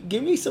 well,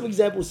 give me some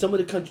examples. Some of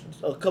the countries,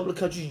 a couple of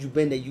countries you've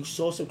been that you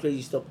saw some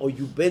crazy stuff, or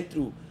you've been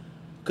through.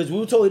 Because we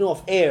were talking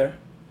off air,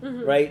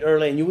 right,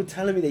 earlier, and you were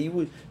telling me that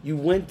you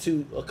went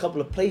to a couple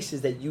of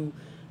places that you.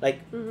 Like,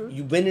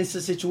 you've been in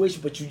some situation,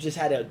 but you just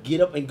had to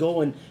get up and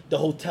go, and the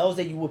hotels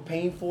that you were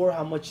paying for,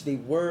 how much they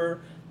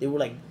were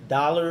like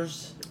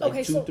dollars, like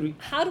Okay, two, so three.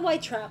 how do I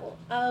travel?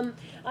 I'm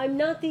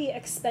not the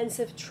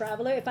expensive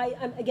traveler. If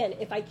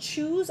I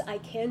choose, I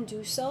can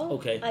do so.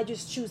 Okay. I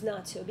just choose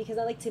not to because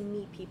I like to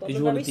meet people. Because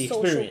I'm you a want very the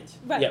social. experience.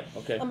 Right. Yeah,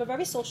 okay. I'm a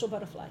very social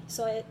butterfly.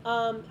 So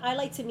I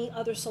like to meet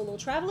other solo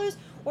travelers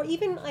or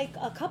even like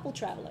a couple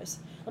travelers.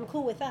 I'm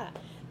cool with that.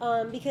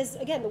 Because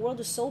again, the world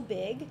is so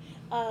big,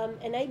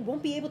 and I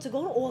won't be able to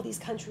go to all these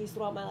countries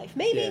throughout my life.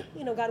 Maybe,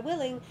 Yeah. God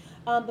willing,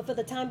 but for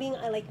the time being,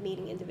 I like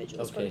meeting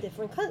individuals from Okay.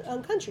 different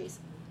countries.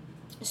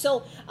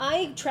 So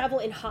I travel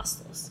in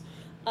hostels.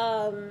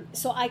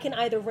 So I can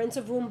either rent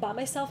a room by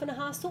myself in a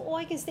hostel, or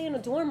I can stay in a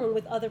dorm room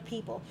with other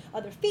people,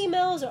 other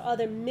females or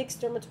other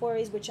mixed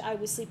dormitories, which I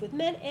would sleep with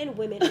men and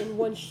women in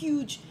one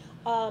huge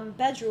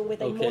bedroom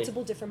with Okay.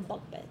 multiple different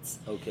bunk beds.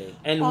 Okay.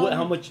 And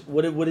how much?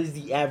 What is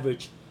the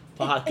average?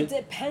 For It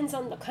depends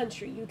on the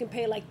country. You can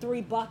pay like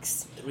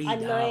 $3 a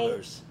night,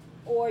 $3.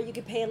 or you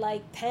could pay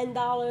like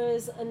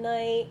 $10 a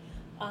night.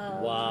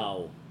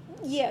 Wow.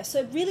 Yeah, so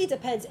it really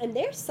depends. And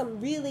there's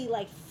some really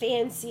like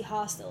fancy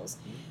hostels.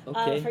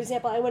 Okay. For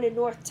example, I went to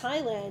North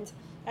Thailand.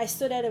 I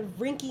stood at a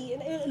rinky,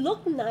 and it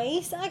looked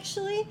nice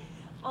actually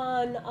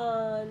on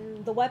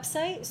the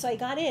website. So I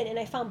got in and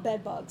I found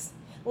bed bugs.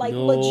 Like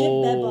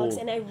legit bed bugs,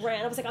 and I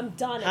ran. I was like, I'm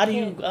done.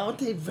 Aren't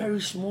they very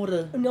small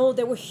to... No,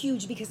 they were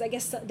huge because I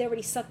guess they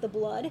already sucked the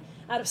blood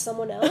out of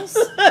someone else.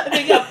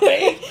 They got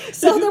paid?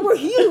 So they were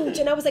huge,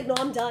 and I was like, no,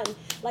 I'm done.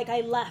 Like,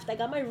 I left. I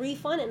got my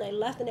refund, and I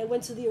left, and I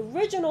went to the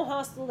original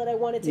hostel that I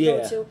wanted to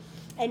go to,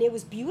 and it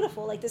was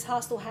beautiful. Like, this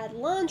hostel had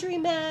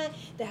laundromat,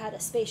 they had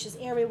a spacious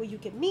area where you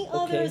could meet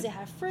others, they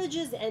had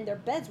fridges, and their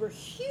beds were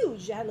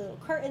huge. They had little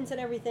curtains and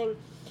everything.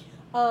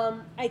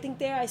 I think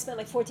there I spent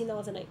like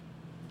 $14 a night.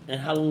 And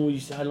how long you I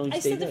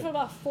stayed stayed there there? for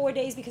about 4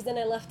 days because then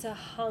I left to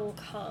Hong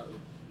Kong.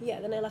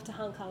 Yeah, then I left to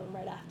Hong Kong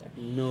right after.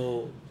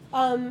 No.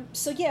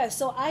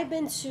 So I've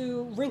been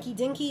to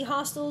rinky-dinky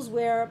hostels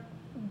where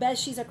bed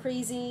sheets are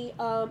crazy,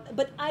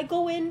 but I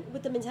go in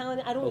with the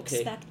mentality I don't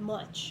expect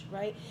much,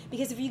 right?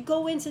 Because if you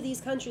go into these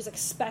countries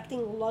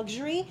expecting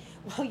luxury,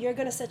 well, you're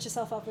gonna set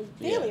yourself up for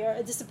failure,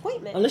 a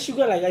disappointment. Unless you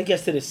go, like, I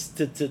guess, to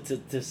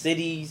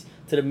cities,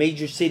 to the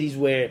major cities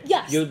where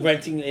you're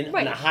renting in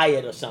a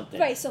Hyatt or something.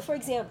 Right. So, for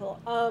example,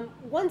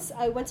 once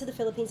I went to the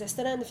Philippines. I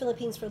stayed out in the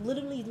Philippines for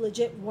literally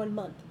legit 1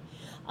 month.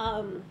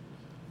 And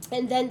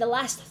then the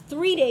last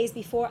 3 days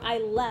before I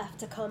left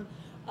to come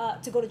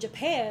to go to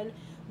Japan,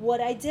 what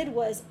I did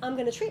was I'm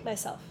going to treat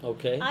myself.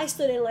 Okay. I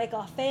stood in like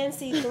a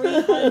fancy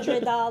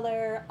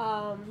 $300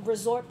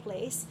 resort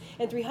place,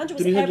 and $300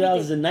 was $300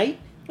 everything. a night?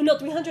 No,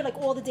 $300 like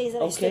all the days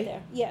that I stood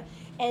there. Yeah,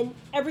 and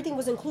everything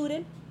was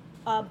included: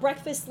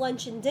 breakfast,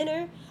 lunch, and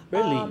dinner.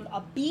 Really?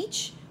 A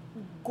beach,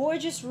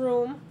 gorgeous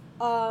room,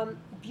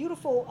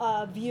 beautiful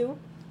view.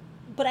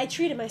 But I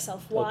treated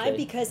myself. Why? Okay.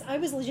 Because I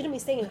was legitimately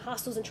staying in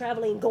hostels and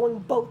traveling, and going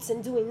boats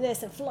and doing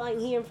this and flying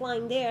here and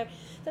flying there.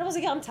 Then I was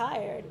like, I'm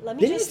tired.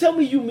 Didn't you tell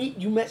me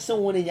you met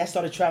someone and y'all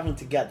started traveling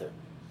together?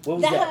 What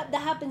was that?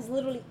 That happens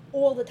literally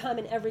all the time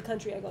in every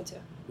country I go to.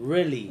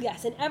 Really?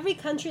 Yes, in every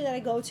country that I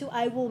go to,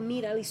 I will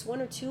meet at least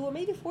 1 or 2 or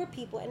maybe 4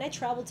 people, and I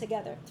travel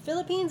together. The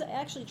Philippines, I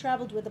actually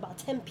traveled with about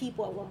 10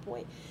 people at one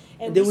point.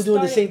 And they were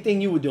doing the same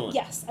thing you were doing?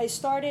 Yes, I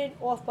started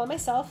off by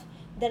myself,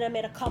 then I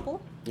met a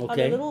couple, on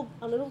Okay.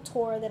 a little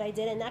tour that I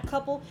did, and that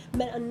couple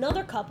met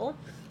another couple.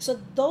 So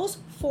those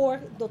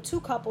four, the two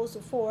couples,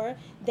 the four,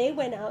 they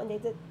went out and they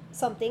did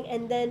something,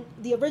 and then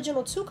the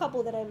original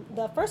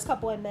the first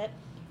couple I met,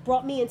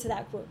 brought me into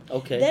that group.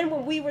 Okay. Then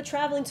when we were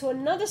traveling to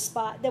another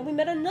spot, then we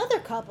met another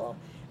couple.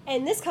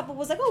 And this couple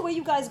was like, "Oh, where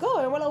you guys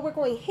going?" And we're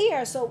going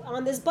here. So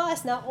on this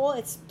bus, now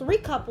it's three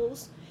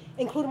couples,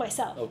 including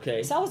myself.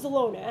 Okay. So I was the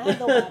loner. I had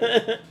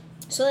nobody.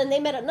 So then they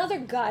met another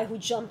guy who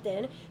jumped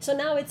in. So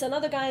now it's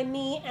another guy,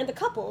 me, and the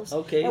couples.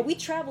 Okay. And we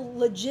travel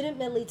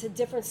legitimately to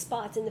different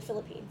spots in the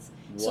Philippines.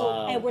 So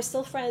Wow. and we're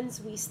still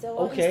friends. We still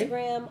on Okay.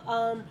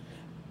 Instagram.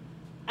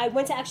 I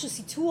went to actually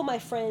see two of my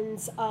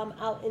friends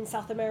out in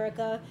South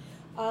America.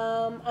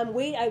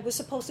 I was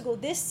supposed to go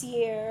this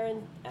year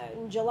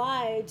in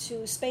July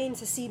to Spain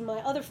to see my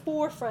other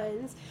four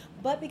friends,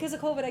 but because of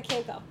COVID, I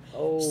can't go.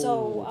 Oh. So,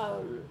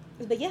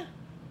 but yeah,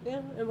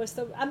 and we're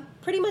still. I'm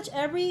pretty much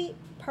every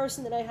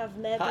person that I have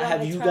met. throughout Have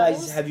my you travels.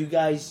 guys? Have you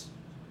guys?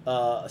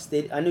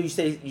 Stayed. I know you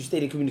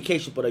stayed in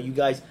communication, but are you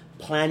guys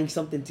planning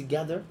something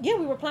together? Yeah,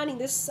 we were planning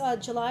this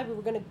July. We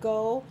were gonna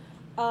go.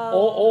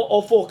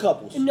 All four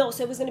couples. No,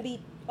 so it was gonna be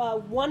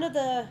one of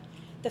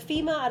the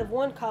female out of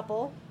one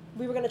couple.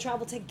 We were going to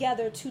travel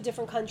together to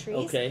different countries.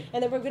 Okay.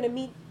 And then we were going to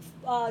meet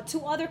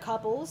two other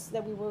couples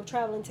that we were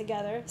traveling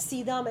together,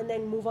 see them, and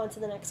then move on to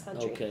the next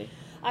country. Okay.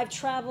 I've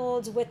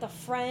traveled with a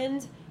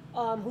friend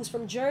who's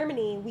from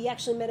Germany. We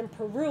actually met in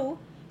Peru,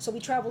 so we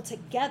traveled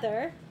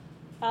together.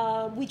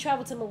 We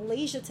traveled to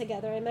Malaysia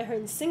together. I met her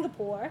in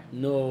Singapore.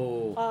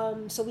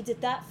 No. So we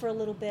did that for a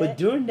little bit. But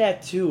during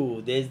that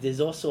too,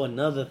 there's also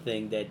another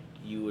thing that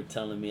you were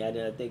telling me. I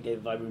think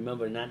if I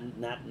remember,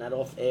 not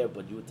off air,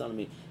 but you were telling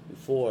me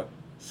before.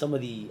 Some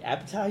of the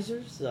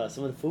appetizers,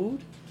 some of the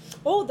food.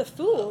 Oh, the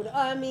food.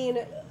 I mean,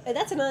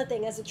 that's another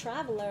thing as a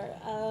traveler.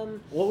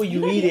 What were you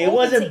gotta be eating? It open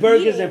wasn't to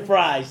burgers eating. and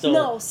fries. So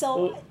No,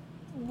 so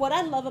what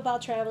I love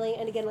about traveling,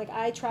 and again, like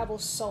I travel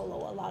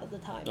solo a lot of the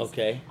times.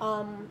 Okay.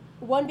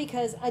 One,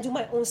 because I do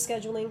my own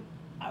scheduling.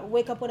 I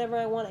wake up whenever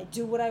I want. I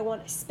do what I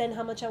want. I spend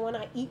how much I want.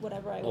 I eat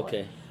whatever I want.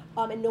 Okay.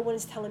 And no one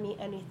is telling me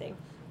anything.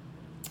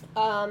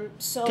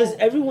 So Because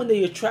everyone that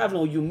you're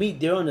traveling or you meet,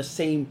 they're on the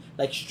same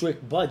like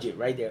strict budget,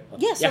 right? There.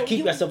 Yeah, so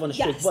keep yourself on a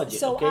strict yes, budget.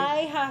 So okay. I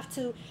have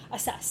to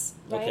assess,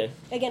 right? Okay.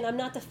 Again, I'm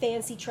not the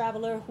fancy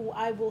traveler who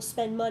I will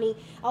spend money.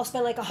 I'll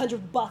spend like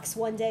 $100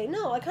 one day.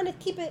 No, I kind of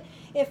keep it.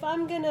 If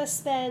I'm gonna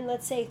spend,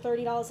 let's say,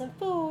 $30 on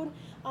food,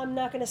 I'm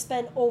not gonna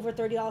spend over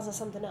 $30 on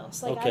something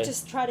else. Like I Okay.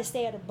 just try to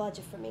stay at a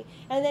budget for me,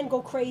 and then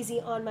go crazy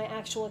on my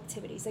actual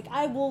activities. Like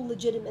I will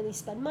legitimately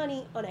spend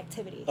money on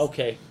activities.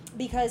 Okay.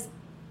 Because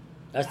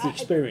That's the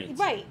experience.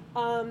 Right.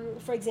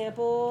 For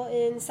example,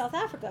 in South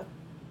Africa,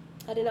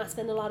 I did not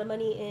spend a lot of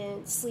money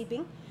in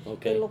sleeping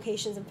Okay. in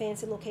locations and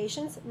fancy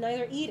locations,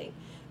 neither eating.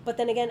 But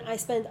then again, I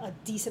spend a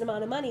decent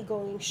amount of money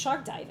going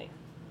shark diving,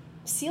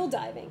 seal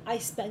diving. I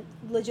spent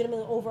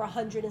legitimately over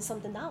 $100 and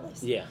something.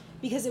 Yeah.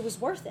 Because it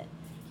was worth it.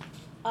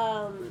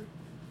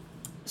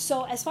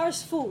 So as far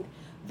as food,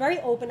 very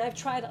open. I've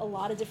tried a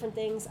lot of different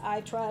things.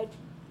 I've tried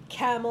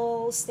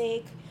camel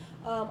steak,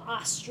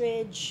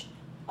 ostrich,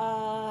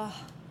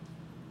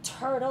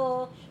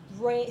 turtle,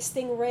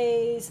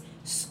 stingrays,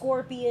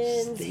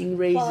 scorpions,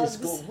 Stingrays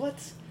bugs. is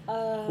what?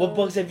 What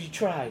bugs have you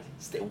tried?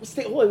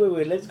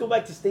 Wait. Let's go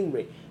back to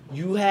stingray.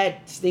 You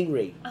had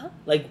stingray. Uh-huh.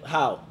 Like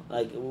how?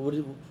 Like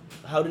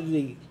how did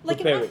they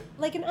prepare it?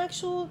 Like an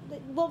actual.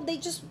 Well, they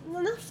just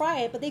not fry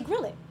it, but they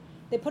grill it.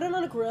 They put it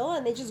on a grill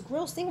and they just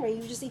grill stingray.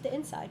 You just eat the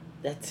inside.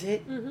 That's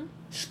it. Mm-hmm.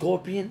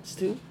 Scorpions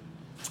too.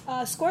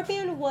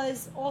 Scorpion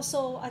was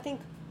also, I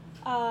think,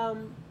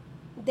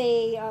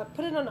 they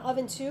put it on the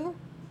oven too,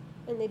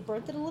 and they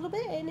burnt it a little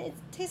bit, and it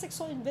tastes like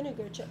salt and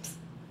vinegar chips.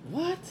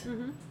 What?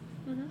 Mm-hmm.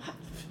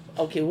 Mm-hmm.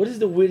 Okay, what is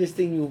the weirdest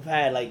thing you've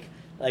had, like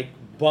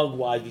bug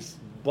wise?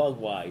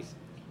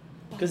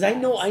 Because I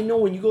know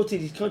when you go to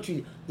these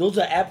countries, those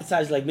are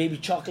appetizers, like maybe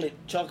chocolate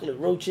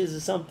roaches or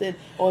something.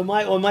 Or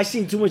am I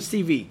seeing too much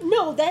TV?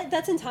 No,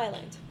 that's in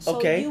Thailand. So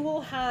Okay. you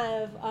will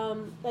have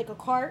like a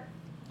cart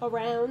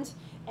around,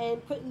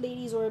 and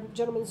ladies or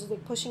gentlemen is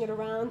like pushing it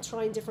around,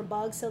 trying different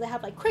bugs. So they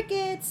have like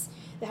crickets,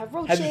 they have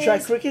roaches. Have you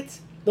tried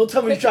crickets? Don't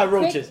tell me you tried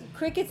roaches.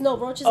 Crickets, no,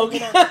 roaches. Okay.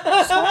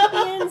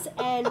 Scorpions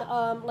and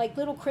like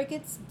little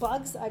crickets,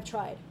 bugs. I've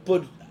tried.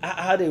 But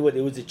how they would?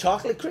 It was it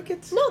chocolate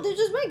crickets? No, they're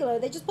just regular.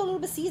 They just put a little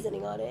bit of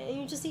seasoning on it, and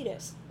you just eat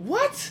it.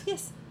 What?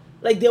 Yes.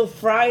 Like they'll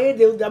fry it.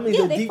 They'll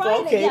Yeah, they deep fry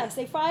it. okay. Yes,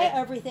 they fry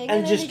everything,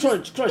 And then just they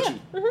crunchy.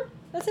 Yeah, mm-hmm,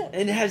 that's it.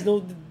 And it has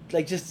no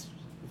like just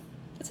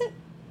That's it.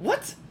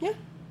 what? Yeah.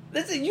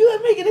 That's it. You are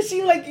making it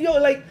seem like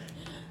like.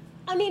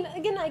 I mean,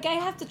 again, like I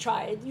have to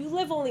try it. You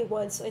live only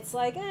once, so it's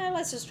like,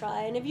 let's just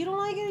try it. And if you don't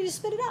like it, you just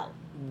spit it out.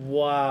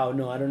 Wow,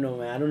 no, I don't know,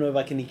 man. I don't know if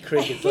I can eat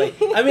crickets. Like,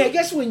 I mean, I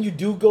guess when you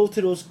do go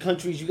to those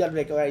countries, you gotta be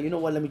like, all right, you know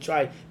what? Let me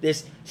try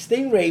this.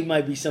 Stingray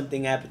might be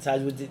something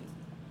appetized with it.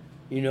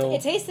 You know,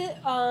 It tasted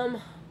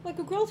like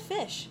a grilled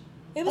fish.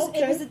 It was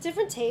Okay. it was a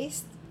different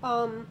taste,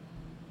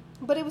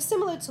 but it was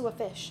similar to a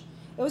fish.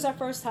 It was our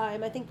first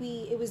time. I think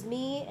it was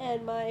me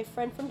and my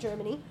friend from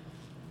Germany,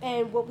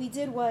 and what we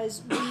did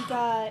was we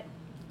got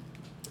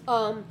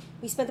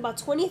We spent about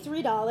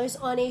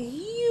 $23 on a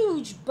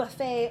huge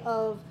buffet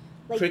of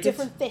like Crickets?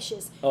 different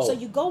fishes. Oh. So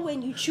you go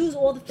in, you choose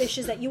all the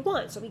fishes that you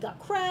want. So we got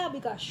crab, we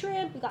got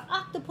shrimp, we got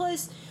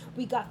octopus,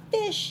 we got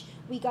fish,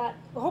 we got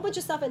a whole bunch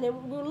of stuff. And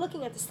then we were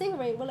looking at the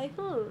stingray. We're like,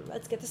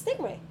 let's get the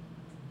stingray.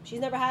 She's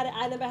never had it.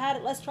 I never had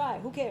it. Let's try.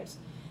 Who cares?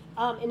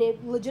 And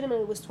it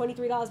legitimately was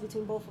 $23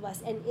 between both of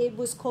us, and it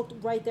was cooked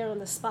right there on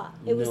the spot.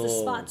 It was the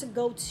No. spot to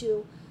go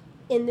to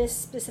in this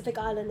specific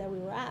island that we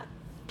were at.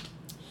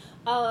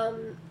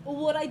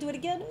 Would I do it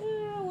again?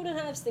 I wouldn't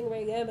have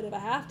stingray again, but if I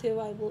have to,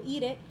 I will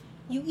eat it.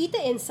 You eat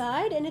the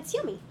inside, and it's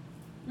yummy.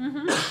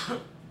 Mm-hmm.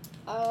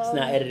 It's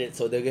not edited,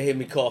 so they're gonna hear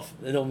me cough.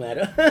 It don't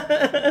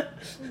matter.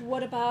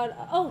 What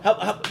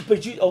about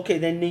But you okay?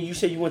 Then you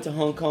said you went to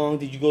Hong Kong.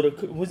 Did you go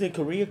to? Was it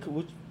Korea?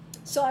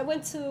 So I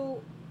went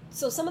to.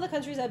 So some of the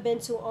countries I've been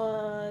to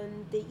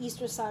on the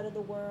eastern side of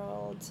the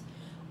world.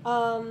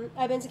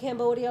 I've been to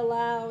Cambodia,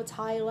 Laos,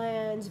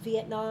 Thailand,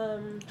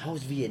 Vietnam.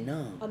 How's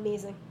Vietnam?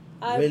 Amazing.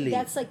 Really?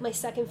 That's like my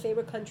second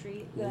favorite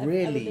country that I've ever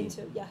Really? been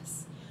to.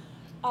 Yes.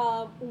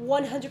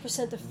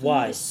 100% the food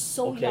Why? is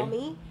so Okay.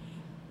 yummy.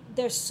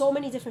 There's so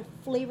many different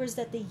flavors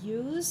that they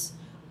use.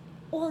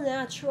 All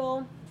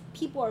natural.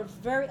 People are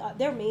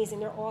they're amazing.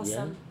 They're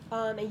awesome.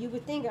 And you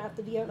would think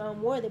after the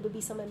Vietnam War there would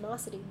be some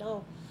animosity.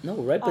 No. No,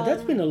 right? But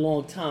that's been a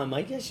long time.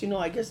 I guess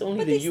only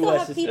But the they still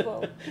U.S. have is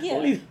people. Yeah.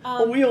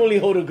 we only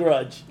hold a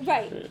grudge.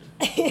 Right.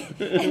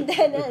 And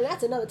then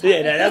that's another topic.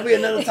 Yeah, that'll be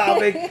another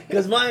topic.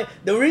 Because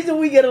the reason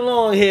we get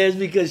along here is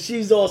because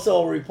she's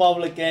also a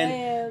Republican. I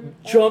am.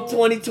 Trump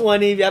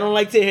 2020. If y'all don't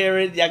like to hear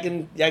it, y'all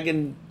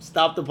can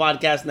stop the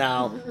podcast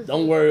now.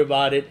 Don't worry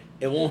about it.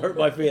 It won't hurt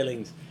my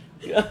feelings.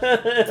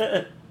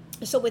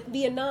 So with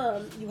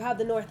Vietnam, you have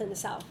the North and the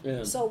South.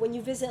 Yeah. So when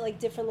you visit like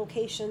different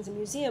locations and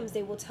museums,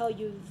 they will tell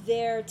you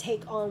their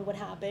take on what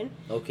happened.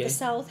 Okay. The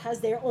South has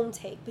their own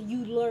take, but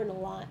you learn a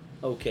lot.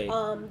 Okay.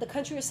 The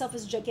country itself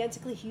is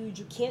gigantically huge.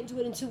 You can't do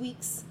it in 2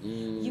 weeks.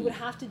 You would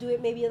have to do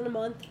it maybe in a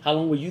month. How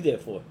long were you there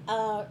for?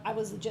 I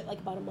was legit like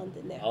about a month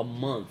in there. A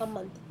month. A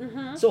month.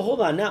 Mm-hmm. So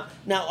hold on now.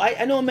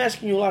 I know I'm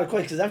asking you a lot of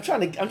questions because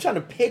I'm trying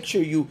to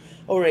picture you.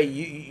 All right,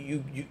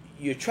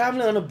 you're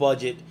traveling on a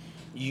budget.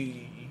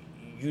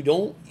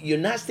 You're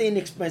not staying in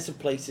expensive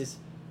places.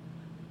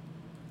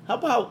 How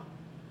about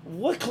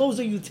what clothes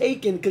are you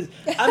taking? Because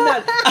I'm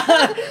not.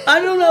 I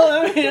don't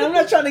know. I mean, I'm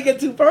not trying to get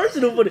too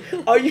personal, but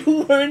are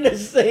you wearing the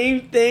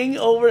same thing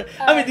over?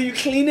 I mean, do you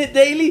clean it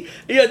daily?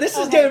 Yeah, this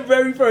is getting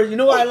very personal. You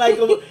know what I like?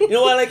 You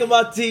know what I like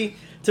about T?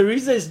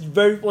 Teresa is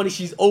very funny.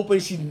 She's open.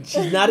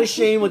 She's not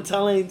ashamed of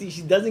telling anything.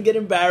 She doesn't get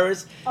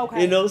embarrassed.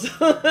 Okay. You know.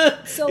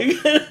 So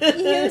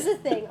here's the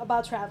thing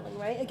about traveling,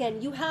 right?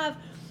 Again, you have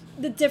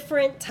the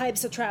different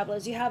types of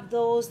travelers. You have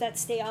those that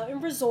stay out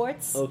in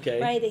resorts.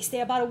 Okay. Right? They stay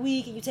about a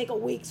week and you take a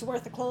week's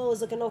worth of clothes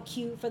looking all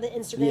cute for the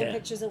Instagram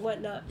pictures and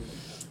whatnot.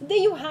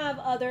 Then you have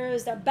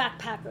others that are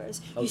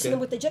backpackers. You see them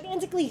with the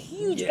gigantically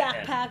huge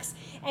backpacks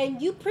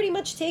and you pretty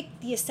much take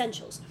the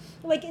essentials.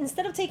 Like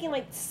instead of taking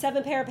like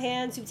 7 pair of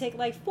pants, you take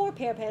like 4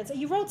 pair of pants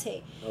and you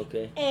rotate.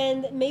 Okay.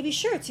 And maybe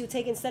shirts, you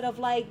take instead of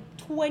like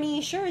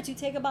 20 shirts, you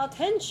take about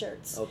 10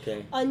 shirts.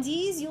 Okay.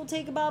 Undies, you'll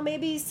take about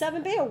maybe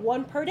 7 pair,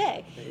 1 per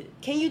day.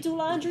 Can you do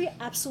laundry?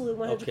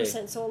 Absolutely, 100%.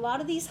 Okay. So a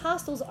lot of these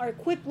hostels are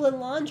equipped with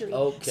laundry.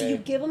 Okay. So you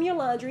give them your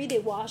laundry, they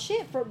wash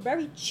it for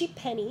very cheap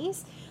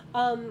pennies.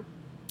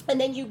 And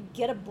then you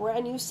get a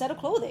brand new set of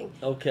clothing.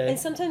 Okay. And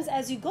sometimes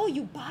as you go,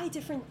 you buy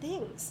different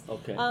things.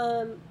 Okay.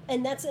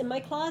 And that's in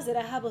my closet.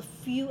 I have a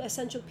few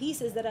essential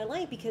pieces that I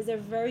like because they're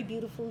very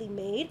beautifully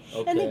made.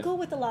 And they Okay. go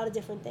with a lot of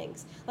different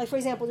things. Like, for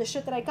example, the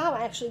shirt that I got,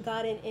 I actually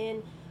got it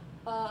in,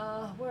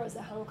 where was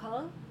it, Hong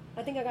Kong?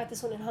 I think I got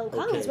this one in Hong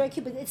Kong. Okay. It's very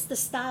cute, but it's the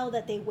style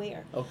that they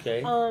wear.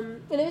 Okay.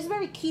 And it was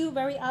very cute,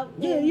 very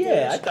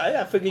Yeah.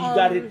 I figured you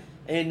got it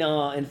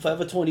in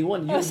Forever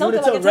 21. You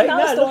something tell like a right $10 now.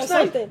 It store looks or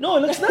nice. something. No, it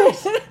looks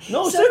nice.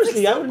 No, So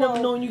seriously, it's I would never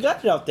simple. known you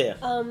got it out there.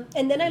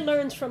 And then I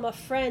learned from a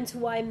friend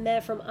who I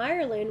met from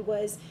Ireland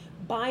was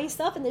buying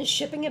stuff and then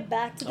shipping it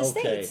back to the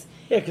States.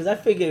 Yeah, because I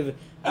figured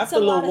after a a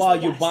little lot of while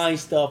stuff, you're yes. buying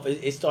stuff,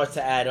 it starts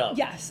to add up.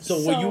 Yes, So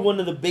were you so- one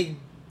of the big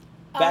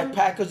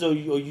backpackers, or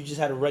you just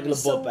had a regular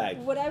So boat bag?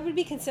 what I would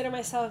be consider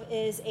myself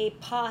is a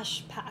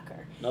posh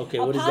packer. Okay,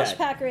 a what is posh that?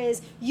 packer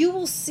is you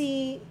will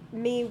see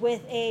me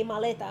with a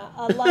maleta,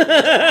 a luggage,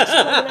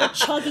 and I'm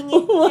chugging it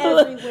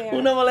everywhere.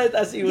 Una maleta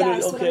así.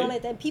 Yes, Okay. una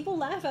maleta. And people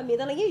laugh at me.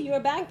 They're like, "Yeah, you're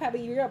a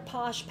backpacker. You're a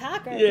posh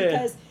packer Yeah.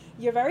 because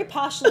you're very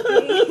posh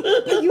looking,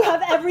 but you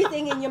have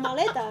everything in your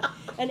maleta."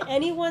 And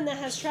anyone that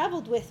has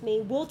traveled with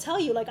me will tell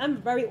you, like, I'm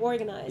very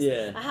organized.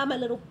 Yeah. I have my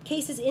little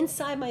cases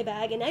inside my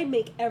bag, and I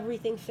make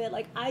everything fit.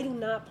 Like, I do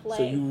not play.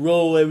 So you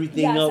roll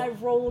everything Yes, up. I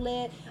roll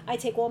it. I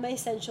take all my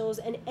essentials,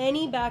 and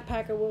any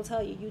backpacker will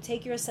tell you, you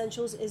take your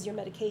essentials is your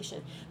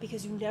medication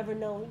because you never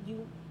know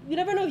you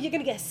never know if you're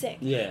gonna get sick.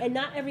 Yeah. And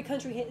not every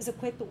country is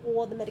equipped with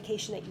all the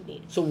medication that you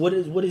need. So what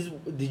is?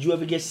 Did you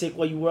ever get sick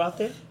while you were out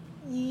there?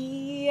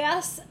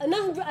 Yes,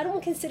 no, I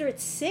don't consider it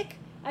sick.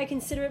 I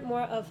consider it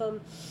more of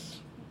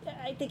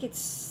I think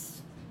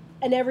it's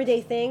an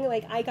everyday thing.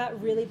 Like, I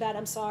got really bad.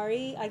 I'm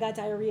sorry. I got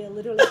diarrhea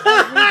literally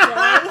every day.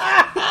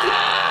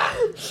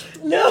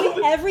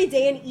 Literally every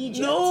day in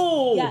Egypt.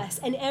 No. Yes,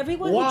 and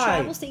everyone Why? who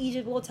travels to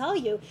Egypt will tell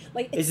you,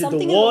 like, it's Is it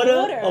something the water? in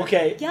the water.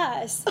 Okay.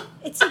 Yes,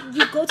 it's like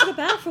you go to the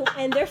bathroom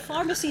and their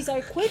pharmacies are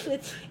equipped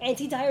with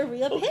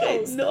anti-diarrhea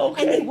pills. No,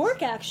 okay. And they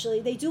work,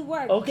 actually. They do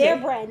work. Okay. Their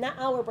brand, not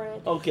our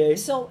brand. Okay.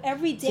 So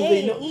every So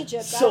day they know, in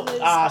Egypt, so that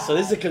was so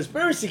this is a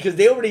conspiracy because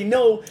they already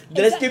know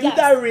that let's give you yes.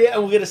 diarrhea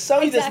and we're gonna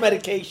sell you this Exactly.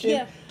 medication.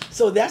 Yeah.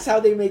 So that's how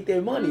they make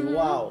their money. Mhm.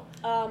 Wow.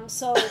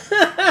 So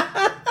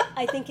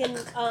I think in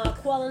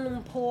Kuala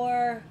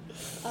Lumpur,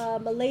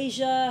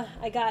 Malaysia,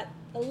 I got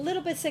a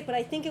little bit sick, but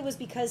I think it was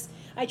because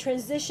I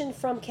transitioned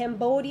from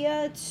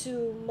Cambodia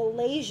to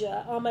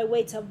Malaysia on my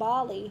way to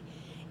Bali,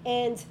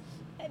 and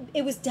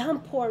it was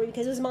downpouring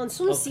because it was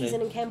monsoon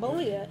season in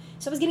Cambodia,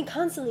 so I was getting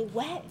constantly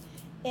wet.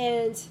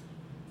 And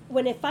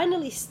when it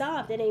finally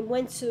stopped and I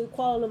went to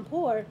Kuala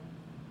Lumpur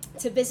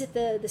to visit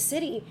the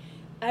city,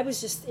 I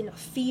was just in a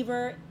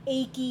fever,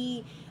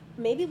 achy,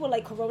 maybe what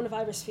like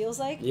coronavirus feels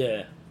like.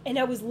 Yeah. And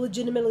I was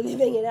legitimately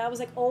living it. I was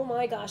like, oh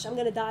my gosh, I'm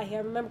going to die here.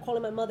 I remember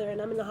calling my mother, and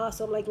I'm in the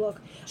hospital. I'm like,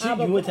 look. So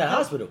you went to the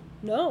hospital?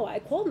 No, I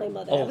called my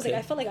mother. Oh, I was like, okay.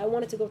 I felt like I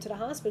wanted to go to the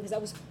hospital because I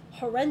was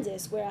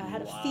horrendous, where I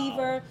had a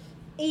fever,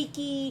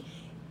 achy.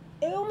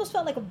 It almost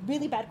felt like a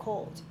really bad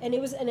cold. And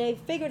I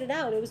figured it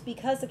out. It was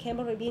because the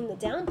Cambodia being the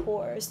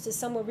downpours to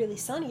somewhere really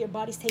sunny, your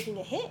body's taking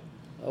a hit.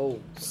 Oh,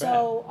 crap.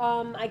 So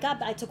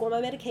I took all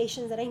my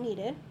medications that I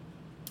needed.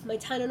 My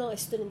Tylenol, I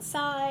stood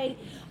inside.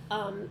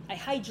 I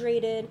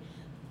hydrated.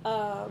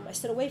 I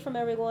stood away from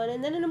everyone.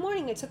 And then in the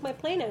morning, I took my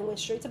plane and I went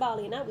straight to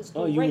Bali. And that was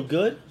great. Oh, you were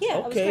good? Yeah,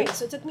 it was Okay. great.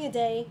 So it took me a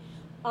day.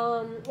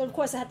 And of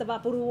course, I had the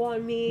Vaporu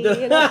on me.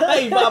 The You know?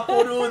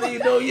 Vaporu, you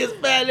know you're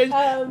Spanish.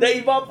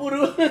 The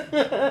Vaporu.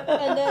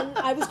 And then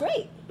I was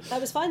great. I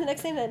was fine the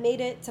next day, and I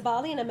made it to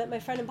Bali, and I met my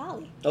friend in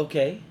Bali.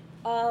 Okay.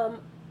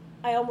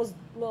 I almost,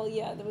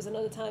 there was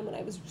another time when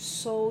I was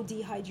so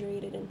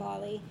dehydrated in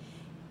Bali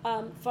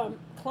from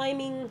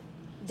climbing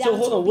down So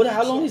hold to on, the beach.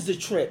 how long is the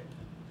trip?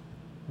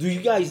 Do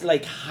you guys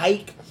like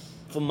hike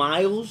for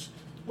miles?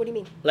 What do you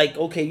mean? Like,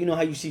 okay, you know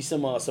how you see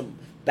some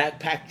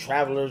backpack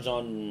travelers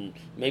on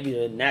maybe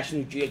the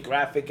National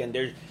Geographic, and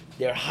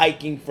they're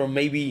hiking for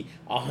maybe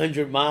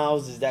 100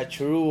 miles. Is that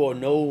true or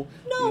no?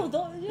 No,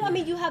 I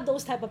mean, you have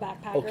those type of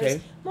backpackers.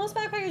 Okay. Most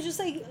backpackers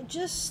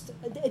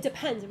it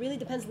depends. It really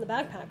depends on the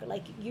backpacker.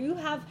 Like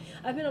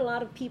I've been a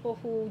lot of people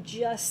who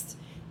just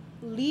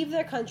leave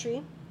their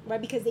country,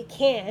 right, because they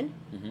can.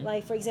 Mm-hmm.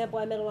 Like, for example,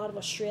 I met a lot of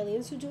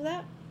Australians who do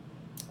that.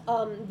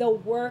 They'll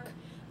work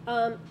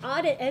odd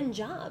and end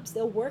jobs.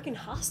 They'll work in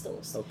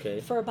hostels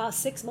for about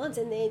 6 months,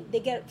 and they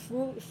get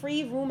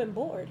free room and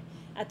board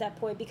at that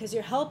point because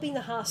you're helping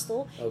the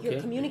hostel,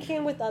 you're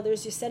communicating with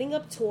others, you're setting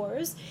up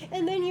tours,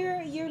 and then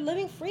you're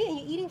living free and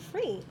you're eating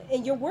free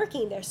and you're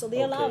working there, so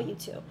they allow you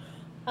to.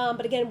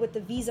 But again, with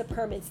the visa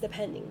permits,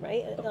 depending,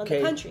 right, on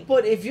the country.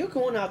 But if you're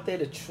going out there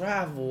to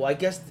travel, I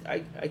guess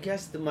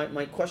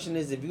my question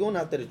is, if you're going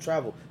out there to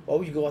travel, why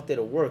would you go out there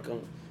to work?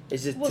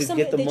 Is it to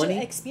get the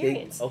money?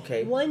 Experience.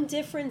 One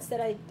difference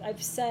that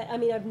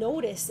I've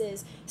noticed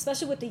is,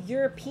 especially with the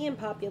European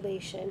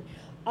population,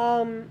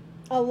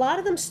 a lot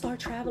of them start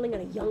traveling at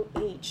a young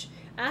age.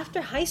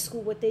 After high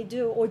school, what they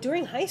do, or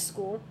during high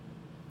school,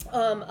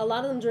 a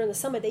lot of them during the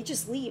summer, they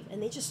just leave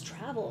and they just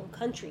travel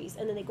countries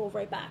and then they go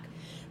right back.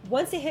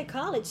 Once they hit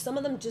college, some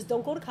of them just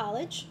don't go to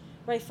college,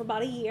 right, for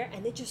about a year,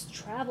 and they just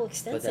travel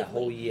extensively. For that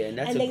whole year, and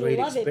that's a great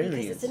they love experience. it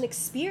because it's an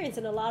experience,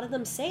 and a lot of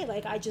them say,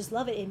 like, I just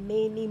love it. It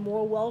made me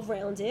more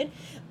well-rounded.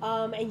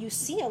 And you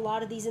see a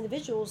lot of these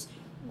individuals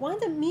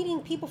wind up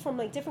meeting people from,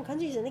 like, different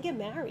countries, and they get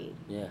married.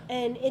 Yeah.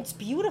 And it's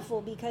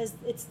beautiful because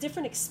it's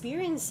different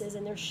experiences,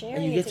 and they're sharing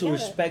and you get together.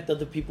 to respect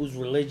other people's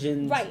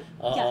religions, right?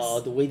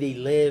 Yes. The way they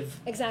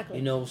live. Exactly.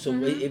 You know, so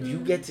if you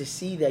get to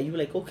see that, you're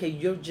like, okay,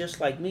 you're just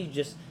like me,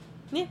 just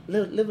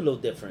live a little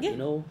different. You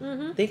know,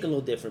 think a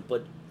little different.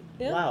 But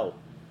wow.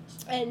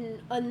 And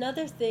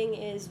another thing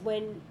is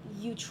when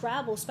you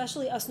travel,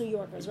 especially us New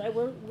Yorkers, right?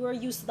 We're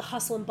used to the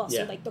hustle and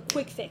bustle, like the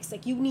quick fix.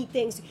 Like, you need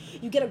things,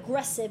 you get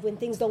aggressive when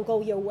things don't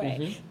go your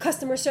way.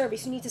 Customer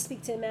service, you need to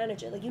speak to a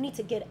manager. Like, you need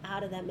to get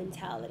out of that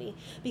mentality,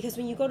 because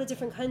when you go to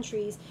different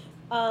countries,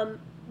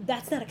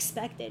 that's not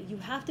expected. You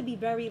have to be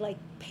very, like,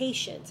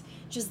 patient.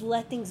 Just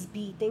let things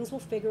be. Things will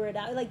figure it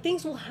out. Like,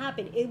 things will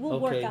happen. It will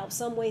work out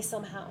some way,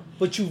 somehow.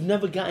 But you've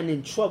never gotten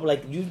in trouble.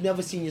 Like, you've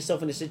never seen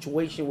yourself in a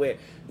situation where,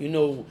 you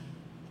know,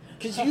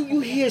 because you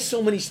hear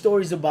so many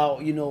stories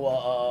about, you know,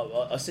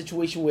 a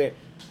situation where,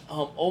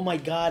 oh my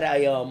God,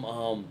 I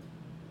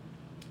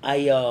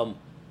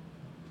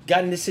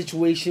got in this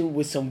situation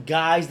with some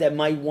guys that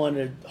might want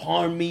to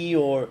harm me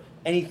or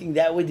anything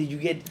that way. Did you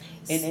get,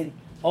 and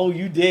oh,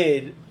 you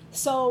did.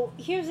 So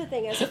here's the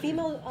thing: as a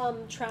female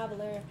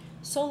traveler,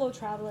 solo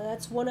traveler,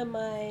 that's one of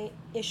my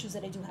issues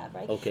that I do have,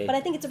 right? Okay. But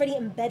I think it's already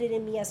embedded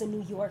in me as a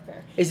New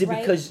Yorker. Is it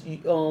right? because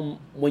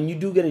when you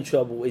do get in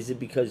trouble? Is it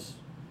because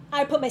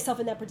I put myself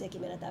in that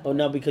predicament at that Oh, point.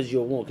 not because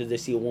you're a woman, because they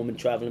see a woman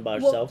traveling by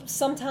Well, herself?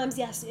 sometimes,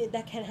 yes,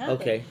 that can happen.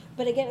 Okay.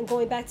 But again,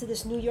 going back to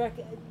this New York,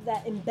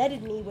 that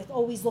embedded me with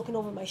always looking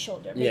over my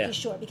shoulder, making Yeah.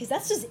 sure, because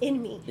that's just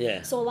in me.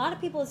 Yeah. So a lot of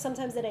people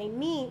sometimes that I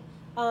meet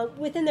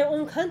within their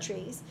own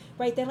countries,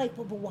 right? They're like,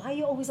 but why are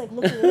you always like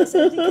looking at this?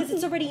 Because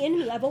it's already in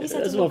me. I've always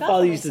had That's to what look my out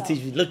father for used to myself.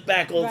 teach me. Look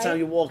back all the Right? time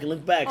you're walking.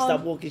 Look back.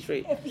 Stop walking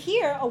straight. If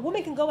here, a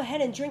woman can go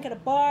ahead and drink at a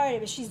bar.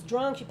 If she's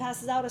drunk, she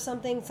passes out or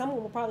something,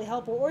 someone will probably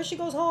help her. Or she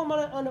goes home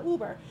on an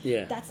Uber.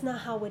 Yeah. That's not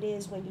how it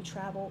is when you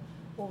travel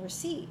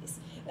overseas.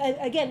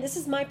 Again, this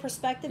is my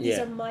perspective. These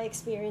Yeah. are my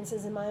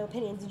experiences and my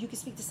opinions. You can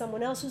speak to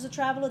someone else who's a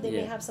traveler. They may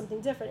Yeah. have something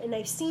different. And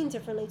I've seen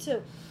differently,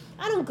 too.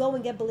 I don't go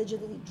and get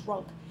belligerently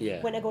drunk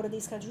Yeah. when I go to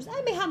these countries.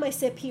 I may have my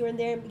sip here and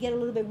there, get a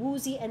little bit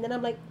woozy, and then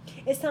I'm like,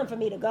 it's time for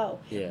me to go.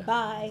 Yeah.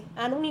 Bye.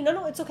 I don't need,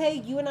 no, it's okay.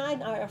 You and I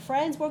are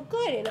friends. We're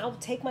good. And I'll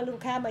take my little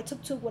cab, my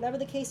tuk-tuk, whatever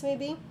the case may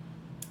be,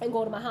 and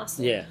go to my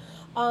hostel. Yeah.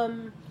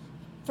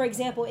 For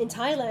example, in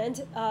Thailand,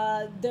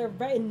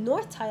 in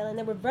North Thailand,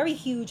 they were very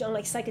huge on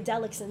like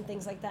psychedelics and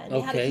things like that. And they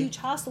had a Okay. huge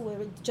hostel where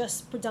we were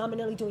just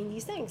predominantly doing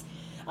these things.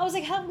 I was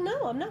like, hell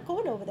no, I'm not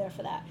going over there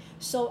for that.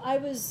 So I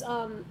was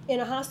in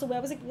a hostel where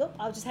I was like, nope,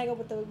 I'll just hang out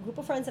with the group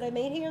of friends that I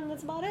made here, and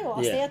that's about it. Or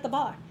I'll Yeah. stay at the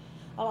bar.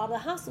 A lot of the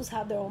hostels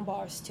have their own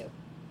bars too.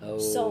 Oh.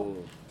 So,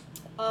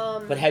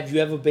 But have you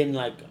ever been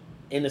like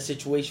in a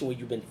situation where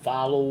you've been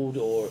followed,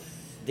 or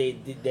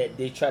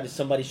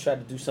somebody's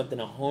tried to do something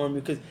to harm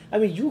you? Because I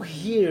mean, you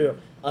hear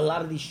a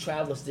lot of these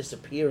travelers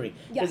disappearing.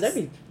 Because Yes. I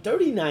mean,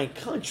 39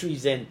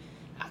 countries, and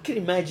I could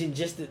imagine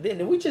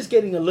then we're just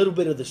getting a little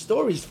bit of the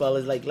stories,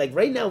 fellas. Like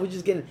right now, we're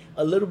just getting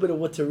a little bit of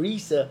what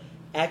Teresa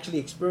actually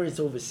experienced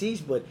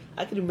overseas. But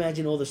I can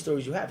imagine all the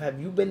stories you have. Have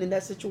you been in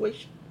that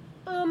situation?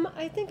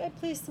 I think I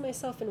placed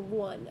myself in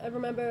one. I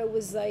remember it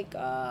was like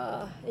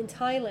in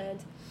Thailand.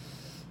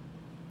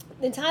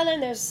 In Thailand,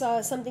 there's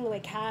something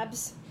like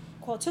cabs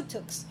called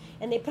tuk-tuks,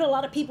 and they put a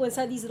lot of people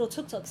inside these little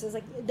tuk-tuks. It's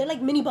like they're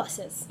like mini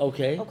buses.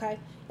 Okay. Okay,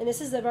 and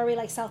this is a very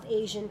like South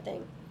Asian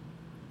thing.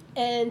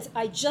 And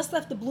I just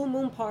left the Blue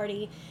Moon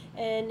party,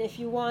 and if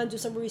you want to do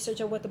some research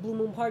on what the Blue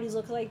Moon parties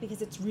look like,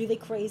 because it's really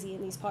crazy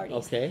in these parties.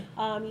 Okay.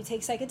 You take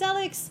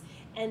psychedelics,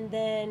 and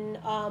then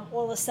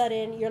all of a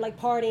sudden you're like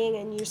partying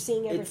and you're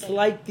seeing everything. It's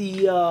like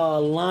the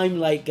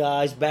Limelight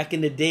guys back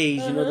in the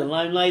days. You know, the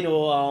Limelight,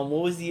 or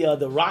what was the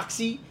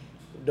Roxy?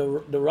 The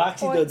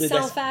Roxy, or the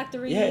Sound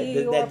Factory,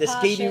 yeah, or the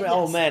skating. Pasha,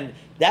 Oh yes. man,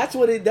 that's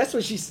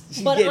what she's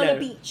But getting on a at.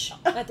 beach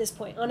at this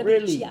point, on a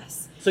Really? beach,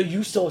 yes. So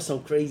you saw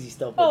some crazy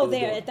stuff. what Oh, they were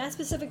there doing. at that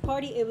specific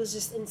party, it was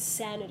just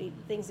insanity.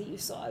 The things that you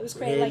saw, it was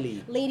crazy. Really?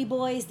 Like lady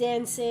boys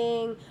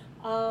dancing.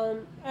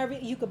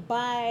 You could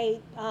buy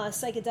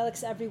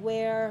psychedelics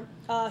everywhere.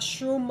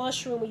 Shroom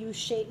mushroom, where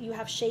you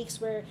have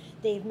shakes where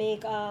they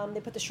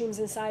put the shrooms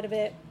inside of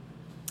it.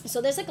 So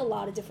there's like a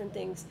lot of different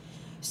things.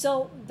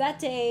 So that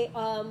day,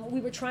 we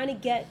were trying to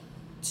get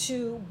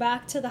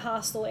back to the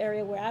hostel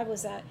area where I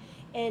was at.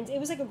 And it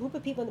was like a group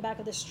of people in the back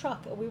of this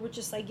truck. And we were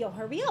just like, yo,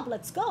 hurry up,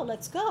 let's go.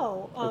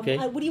 Okay.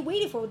 What are you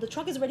waiting for? The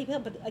truck is already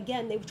built. But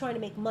again, they were trying to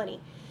make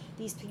money,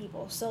 these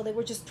people. So they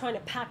were just trying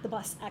to pack the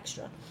bus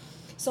extra.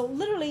 So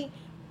literally,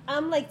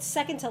 I'm like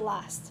second to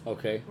last,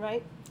 Okay.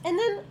 right? And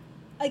then,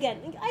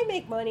 again, I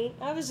make money.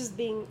 I was just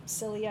being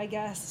silly, I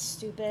guess,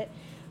 stupid.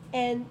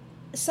 And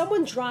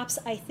someone drops,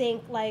 I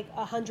think, like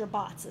 100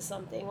 bahts or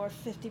something, or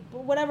 50,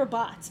 whatever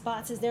bahts.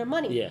 Bahts is their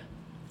money. Yeah.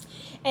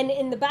 And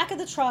in the back of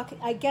the truck,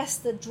 I guess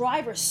the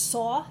driver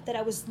saw that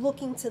I was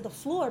looking to the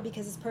floor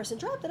because this person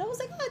dropped it. I was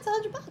like, oh, it's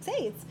 $100.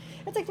 Hey,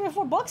 it's like $3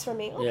 or $4 for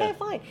me. Okay, Yeah.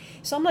 fine.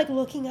 So I'm like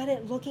looking at it,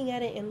 and looking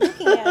at it.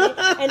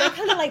 And I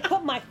kind of like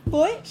put my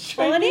foot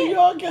Straight on New it.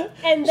 Yorker.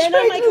 And then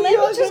I'm Straight like, New let me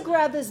Yorker. just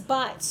grab this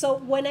bot. So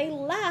when I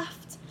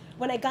left,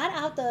 when I got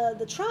out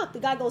the truck, the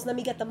guy goes, let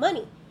me get the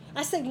money.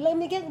 I said, let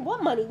me get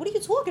what money? What are you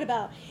talking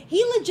about?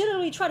 He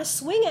legitimately tried to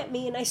swing at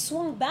me, and I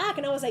swung back,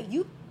 and I was like,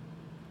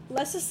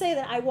 let's just say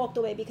that I walked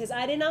away because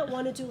I did not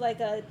want to do like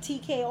a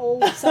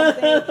TKO or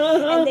something,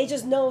 and they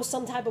just know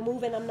some type of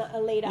move, and I'm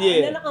not laid out. Yeah.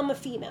 And then I'm a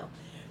female.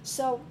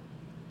 So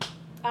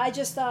I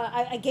just,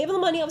 I gave him the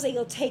money. I was like,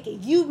 yo, take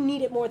it. You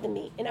need it more than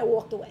me. And I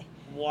walked away.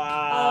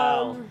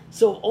 Wow.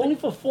 So only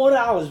for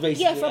 $4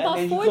 basically. Yeah, for about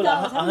and then $4. You put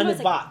I think it 100 was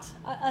like bahts.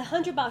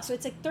 $100. So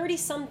it's like 30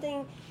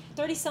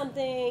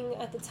 something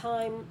at the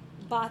time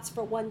bots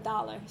for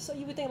 $1. So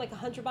you would think like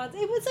 100 bahts.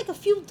 It was like a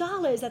few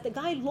dollars that the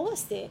guy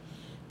lost it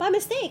by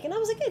mistake. And I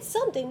was like, it's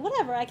something,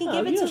 whatever. I can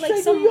give it You're to like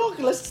straight some. New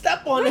Yorker. Let's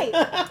step on Right. it.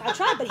 I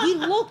tried, but he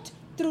looked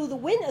through the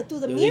window, through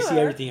the Yo, they mirror. see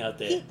everything out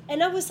there.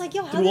 And I was like,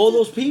 yo, how Through did all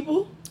this- those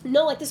people?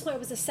 No, at this point, it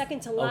was the second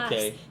to last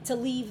Okay. to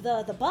leave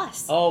the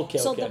bus. Oh, okay,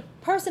 So okay. the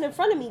person in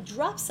front of me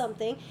dropped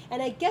something,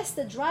 and I guess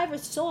the driver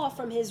saw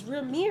from his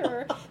rear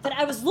mirror that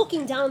I was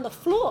looking down on the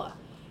floor.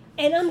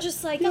 And I'm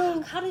just like,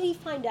 oh, how did he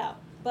find out?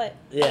 But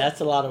Yeah,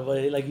 that's a lot of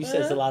money. Like you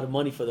said, it's a lot of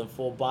money for them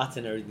 4 bots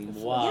and everything.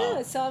 Wow.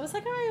 yeah, so I was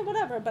like, all right,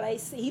 whatever. But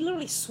he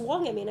literally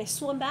swung at me, and I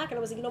swung back, and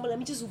I was like, you know what, let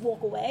me just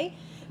walk away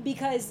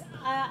because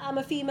I'm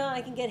a female.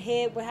 I can get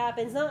hit. What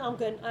happens? No, I'm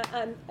good.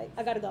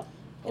 I gotta go.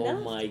 And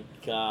Oh my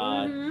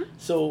God! Mhm.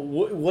 So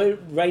what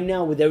right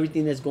now with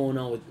everything that's going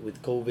on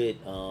with COVID,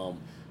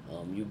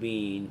 you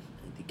being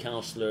the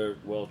counselor,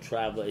 world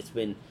traveler, it's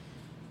been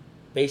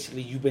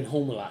basically you've been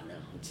home a lot now.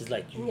 It's just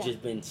like you've Yeah.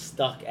 just been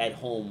stuck at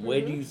home.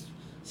 Where do Mhm. you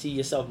see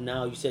yourself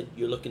now? You said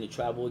you're looking to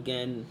travel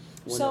again.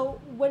 So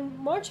when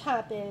March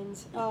happened,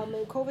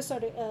 and COVID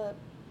started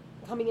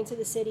coming into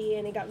the city,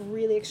 and it got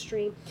really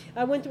extreme,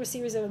 I went through a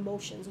series of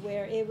emotions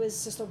where it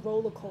was just a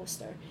roller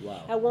coaster.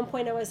 Wow. At one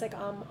point, I was like,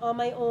 I'm on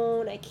my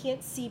own. I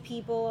can't see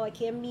people. I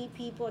can't meet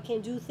people. I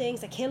can't do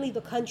things. I can't leave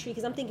the country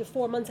because I'm thinking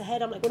 4 months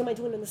ahead. I'm like, what am I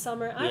doing in the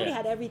summer? I already Yeah.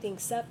 had everything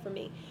set for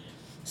me.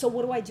 So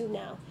what do I do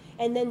now?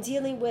 And then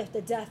dealing with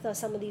the death of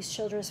some of these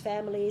children's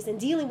families and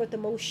dealing with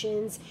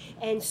emotions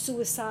and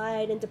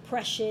suicide and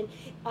depression,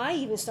 I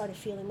even started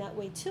feeling that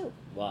way too.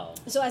 Wow.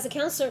 So as a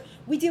counselor,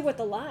 we deal with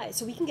a lot,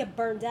 so we can get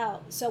burned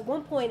out. So at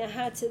one point, I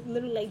had to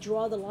literally like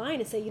draw the line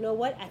and say, you know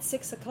what? At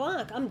 6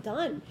 o'clock, I'm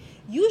done.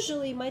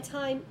 Usually, my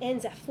time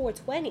ends at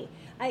 4:20.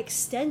 I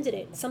extended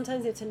it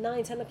sometimes into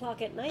 9, 10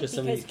 o'clock at night Because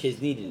some of these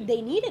kids needed it.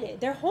 they needed it.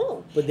 They're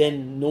home. But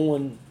then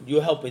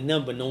you're helping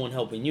them, but no one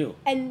helping you.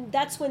 And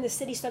that's when the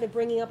city started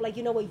bringing up, like,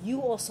 you know what,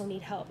 you also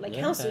need help. Like,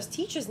 Yeah. counselors,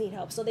 teachers need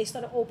help. So they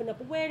started opening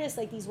up awareness,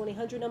 like these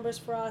 1-800 numbers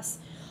for us,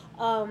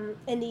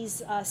 and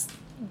these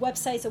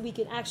websites that we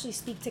could actually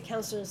speak to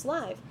counselors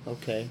live.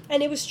 Okay.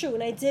 And it was true,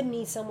 and I did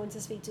need someone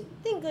to speak to.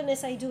 Thank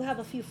goodness I do have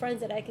a few friends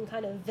that I can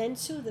kind of vent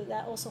to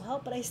that also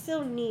help, but I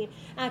still need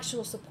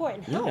actual support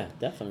and help. Yeah,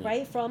 definitely.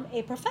 Right, from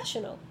a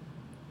professional.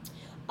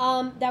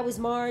 That was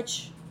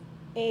March,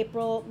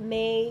 April,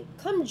 May.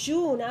 Come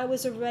June, I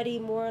was already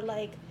more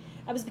like,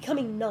 I was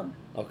becoming numb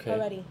Okay.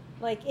 already.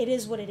 Like, it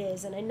is what it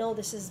is, and I know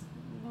this is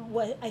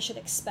what I should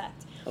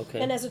expect.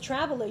 Okay. And as a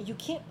traveler, you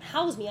can't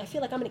house me. I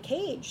feel like I'm in a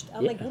cage.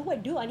 I'm like, Yeah. what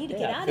do I do? I need to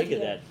Yeah, get I out of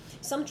figured here.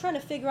 that. So I'm trying to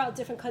figure out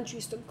different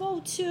countries to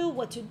go to,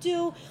 what to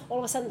do. All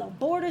of a sudden, the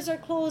borders are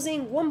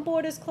closing. One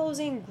border's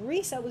closing.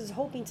 Greece, I was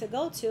hoping to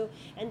go to,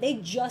 and they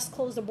just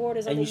closed the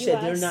borders on And the you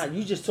said U.S. they're not.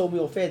 You just told me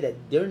off air that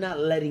they're not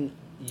letting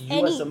U.S.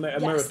 Yes,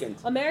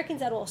 Americans. Americans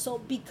at all. So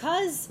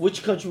because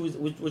Which country was?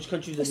 Which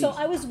countries are so these?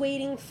 I was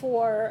waiting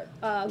for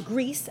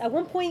Greece. At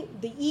one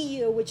point, the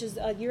EU, which is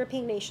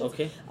European nations,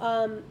 Okay.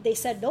 they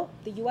said nope,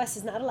 the U.S.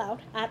 is not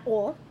allowed at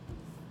all.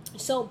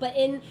 So, but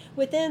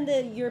within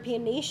the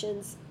European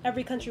nations,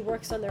 every country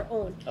works on their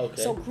own.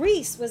 Okay. So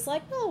Greece was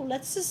like, no,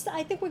 let's just.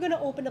 I think we're going to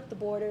open up the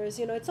borders.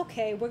 You know, it's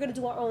okay. We're going to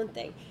do our own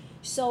thing.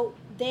 So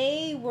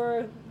they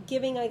were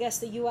giving, I guess,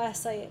 the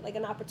U.S. like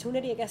an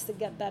opportunity, I guess, to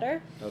get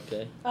better.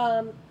 Okay.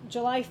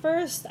 July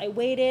 1st, I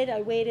waited.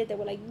 There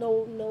were like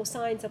no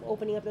signs of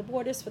opening up the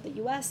borders for the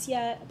U.S.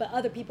 yet, but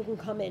other people can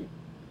come in.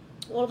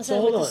 All of a So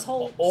sudden, hold with on. this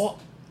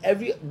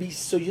whole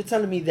So you're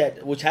telling me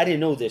that, which I didn't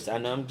know this,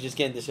 and I'm just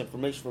getting this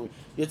information from you.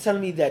 You're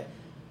telling me that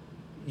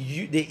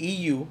the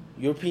EU,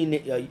 European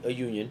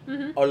Union,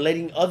 Mm-hmm. are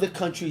letting other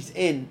countries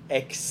in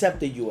except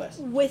the U.S.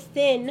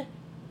 within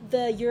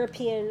the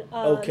European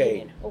Okay.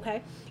 Union,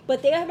 okay?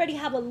 But they already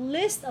have a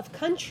list of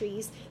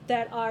countries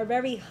that are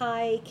very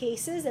high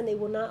cases, and they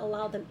will not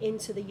allow them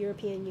into the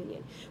European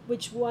Union.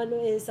 Which one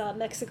is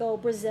Mexico,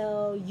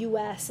 Brazil,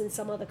 U.S., and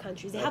some other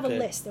countries. They have a Okay.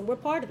 list, and we're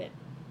part of it.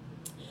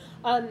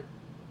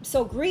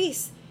 So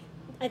Greece,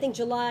 I think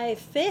July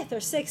 5th or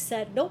 6th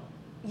said, nope,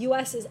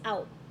 U.S. is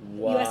out.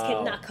 U.S. Wow.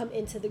 cannot come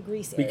into the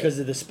Greece area. Because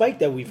of the spike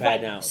that we've had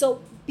Right. now.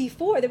 So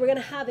before, they were going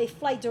to have a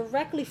flight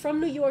directly from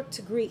New York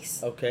to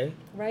Greece. Okay.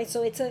 Right,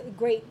 so it's a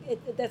great.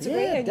 That's a Yeah,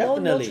 great. No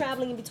definitely.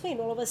 traveling in between.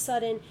 All of a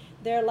sudden,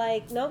 they're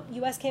like, no,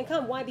 U.S. can't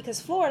come. Why? Because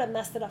Florida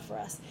messed it up for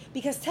us.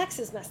 Because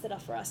Texas messed it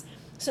up for us.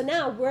 So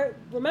now we're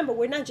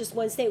not just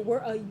one state. We're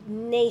a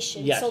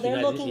nation. Yes, so they're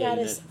United- looking yeah, at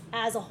us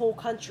as a whole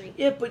country.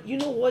 Yeah, but you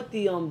know what?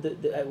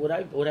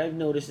 What I've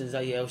noticed is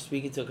I was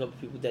speaking to a couple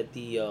of people that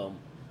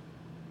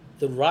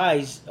the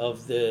rise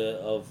of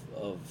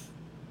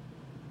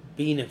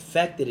being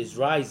infected is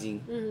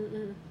rising,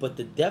 Mm-hmm. but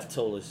the death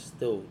toll is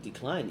still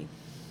declining.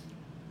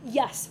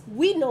 Yes,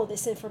 we know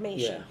this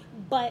information, Yeah.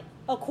 but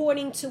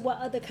according to what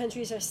other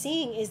countries are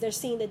seeing, is they're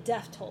seeing the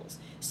death tolls.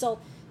 So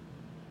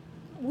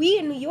we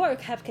in New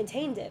York have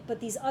contained it, but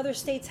these other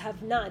states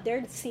have not.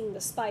 They're seeing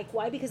the spike.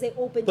 Why? Because they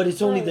opened. But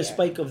it's only the earlier.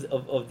 spike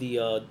of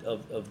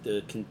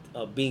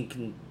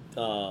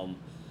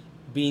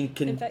being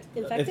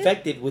Infected?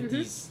 infected with Mhm.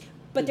 these.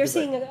 But they're Right.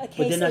 seeing a case.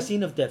 But they're not in-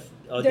 seeing of death.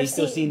 Are they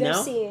still seeing they're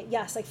now? seeing it,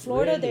 yes. Like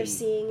Florida, they're Really?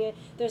 seeing it.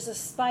 There's a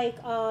spike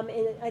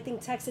in, I think,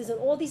 Texas and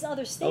all these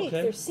other states.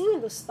 Okay. They're seeing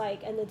the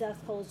spike and the death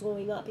toll is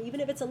going up, even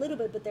if it's a little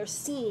bit, but they're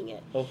seeing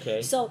it.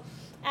 Okay. So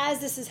as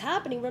this is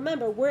happening,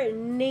 remember, we're a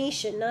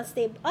nation, not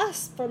state.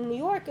 Us, from New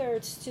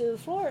Yorkers to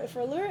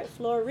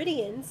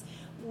Floridians,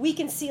 we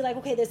can see, like,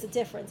 okay, there's a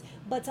difference.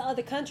 But to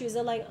other countries,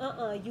 they're like,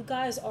 you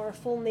guys are a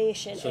full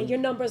nation, So- and your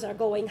numbers are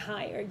going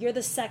higher. You're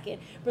the second.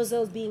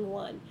 Brazil's being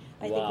one.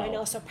 I think Wow. right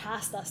now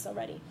surpassed us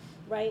already,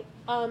 right?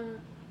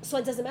 So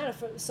it doesn't matter.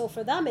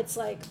 For them, it's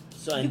like.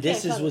 So and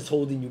this is what's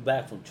holding you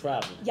back from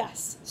traveling.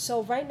 Yes.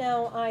 So right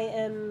now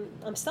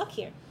I'm stuck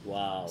here.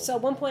 Wow. So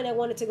at one point I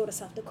wanted to go to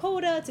South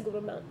Dakota, to go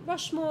to Mount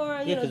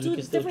Rushmore, do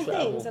different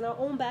things in our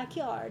own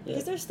backyard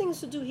because there's things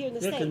to do here in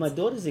the States. Yeah, because my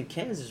daughter's in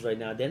Kansas right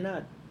now. They're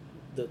not.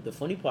 The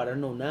funny part, I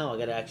don't know now. I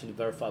got to actually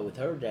verify with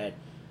her that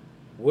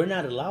we're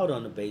not allowed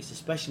on the base,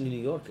 especially New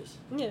Yorkers.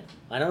 Yeah.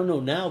 I don't know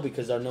now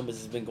because our numbers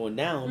has been going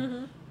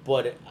down,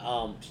 but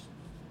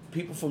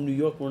people from New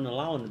York weren't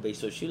allowed on the base.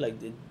 So she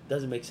it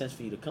doesn't make sense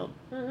for you to come.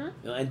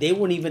 And they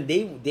weren't even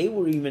they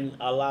were even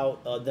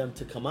allowed them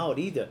to come out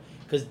either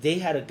because they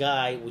had a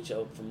guy which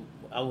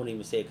I won't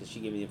even say it because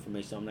she gave me the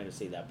information. So I'm not gonna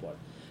say that part.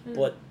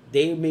 But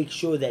they make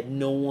sure that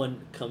no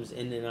one comes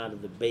in and out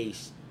of the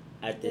base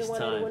at this time. They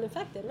don't want anyone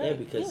infected, right? Yeah,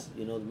 because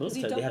the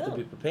military they have to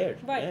be prepared.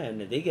 Right. Yeah,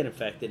 and if they get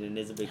infected and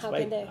there's a big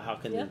spike, how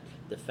can they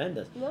defend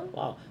us? No.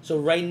 Wow. So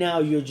right now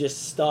you're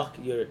just stuck.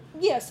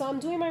 So I'm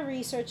doing my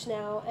research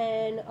now,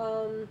 and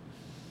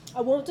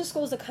I won't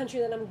disclose the country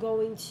that I'm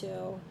going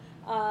to.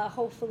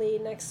 Hopefully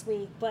next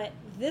week, but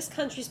this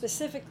country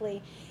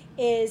specifically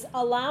is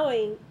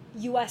allowing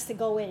U.S. to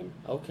go in.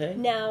 Okay.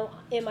 Now,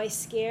 am I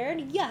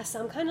scared? Yes,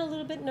 I'm kind of a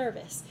little bit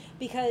nervous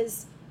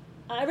because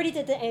I already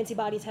did the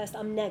antibody test.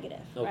 I'm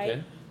negative,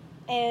 right?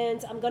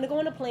 And I'm going to go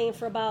on a plane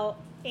for about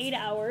 8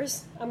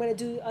 hours. I'm going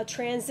to do a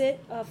transit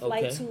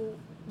flight to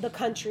the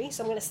country.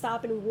 So I'm going to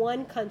stop in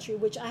one country,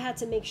 which I had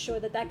to make sure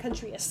that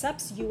country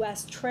accepts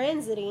U.S.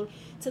 transiting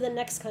to the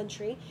next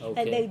country.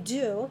 Okay. And they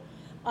do.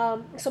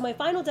 So my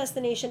final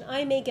destination,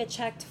 I may get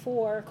checked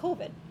for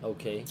COVID.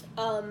 Okay.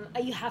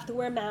 You have to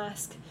wear a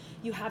mask.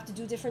 You have to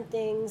do different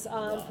things,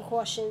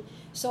 precaution.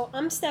 So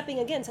I'm stepping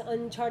again to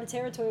uncharted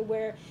territory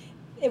where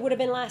it would have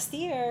been last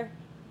year.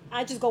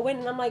 I just go in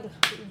and I'm like,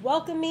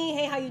 welcome me.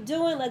 Hey, how you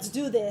doing? Let's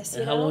do this.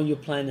 And how long you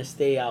plan to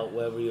stay out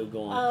wherever you're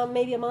going?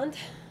 Maybe a month.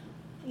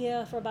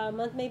 Yeah, for about a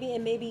month maybe,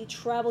 and maybe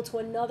travel to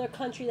another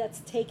country that's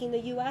taking the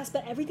U.S.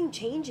 But everything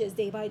changes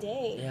day by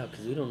day. Yeah,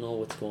 because we don't know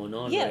what's going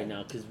on right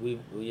now. Because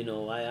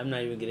I'm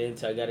not even getting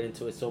into. I got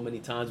into it so many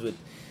times with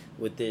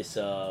this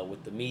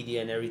with the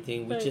media and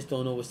everything. We just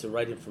don't know what's the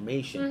right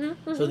information.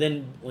 So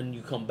then when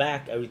you come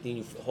back, everything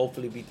you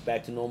hopefully be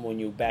back to normal when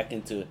you're back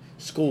into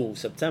school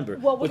September,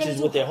 which is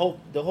what they're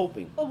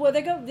hoping. Well,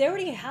 they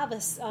already have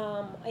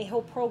a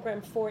whole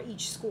program for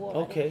each school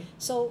already. Okay.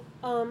 So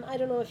I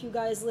don't know if you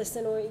guys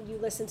listen or you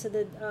listen to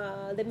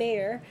the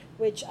mayor,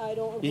 which I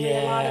don't agree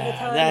a lot of the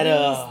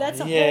time. That's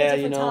a whole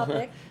different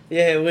topic.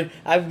 Yeah,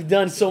 I've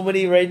done so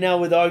many right now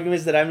with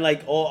arguments that I'm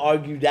like all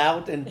argued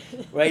out, and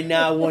right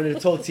now I wanted to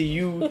talk to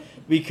you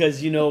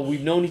because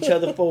we've known each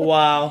other for a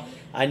while.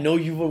 I know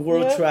you're a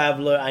world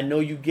traveler. I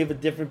know you give a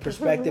different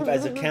perspective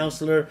as a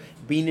counselor,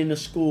 being in a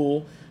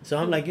school. So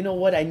I'm like, you know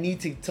what? I need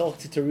to talk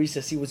to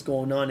Teresa, see what's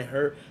going on in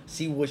her,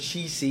 see what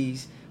she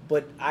sees.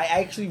 But I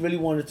actually really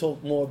want to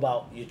talk more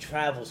about your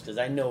travels because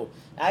I know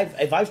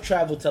if I've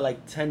traveled to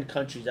like 10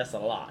 countries, that's a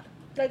lot.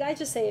 Like I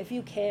just say, if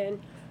you can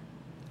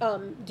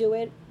do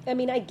it. I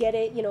mean, I get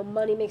it.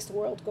 Money makes the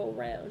world go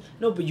round.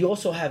 No, but you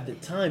also have the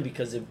time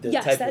because of the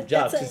type of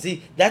job.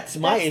 That's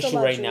my issue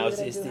right now.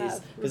 Is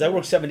because I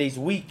work 7 days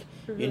a week,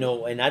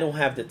 and I don't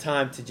have the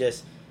time to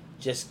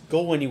just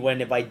go anywhere.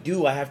 And if I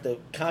do, I have to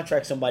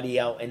contract somebody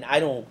out, and I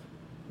don't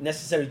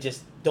necessarily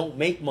just don't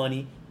make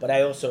money, but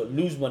I also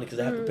lose money because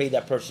I have to pay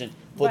that person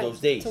for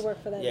those days to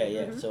work for that.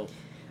 Yeah. So,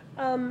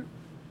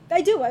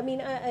 I do. I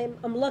mean,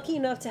 I'm lucky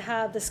enough to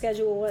have the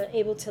schedule where I'm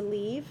able to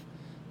leave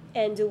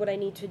and do what I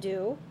need to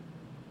do.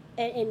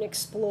 And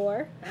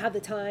explore, have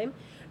the time.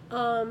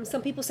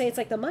 Some people say it's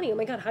like the money. Oh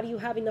my God, how do you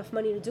have enough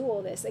money to do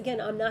all this?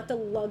 Again, I'm not the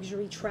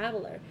luxury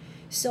traveler.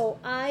 So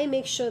I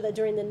make sure that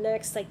during the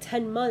next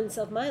 10 months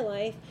of my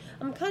life,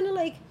 I'm kind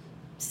of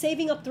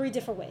saving up 3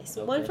 different ways.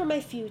 Okay. 1 for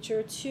my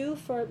future, 2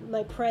 for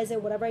my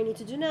present, whatever I need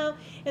to do now,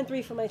 and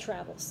 3 for my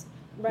travels.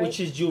 Right? Which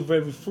is you're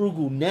very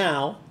frugal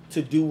now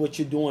to do what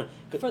you're doing.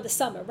 For the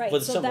summer, right.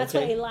 So that's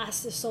why it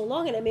lasted so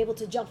long, and I'm able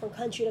to jump from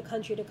country to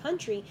country to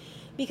country.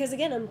 Because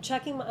again, I'm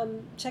checking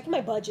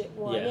my budget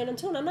and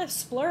 2, I'm not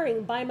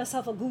splurring, buying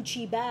myself a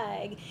Gucci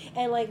bag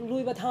and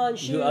Louis Vuitton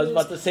shoes. I was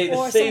about to say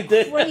the same thing.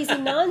 Or some crazy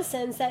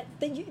nonsense that's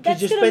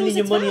you're spending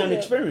your money on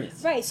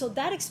experience. Right. So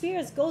that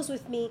experience goes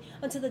with me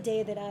until the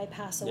day that I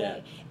pass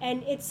away,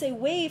 and it's a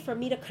way for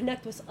me to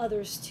connect with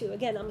others too.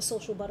 Again, I'm a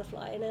social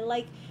butterfly, and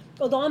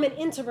although I'm an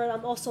introvert,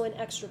 I'm also an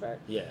extrovert.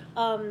 Yeah.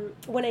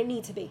 When I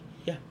need to be.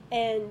 Yeah.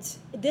 And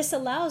this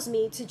allows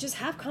me to just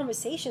have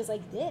conversations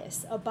like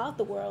this about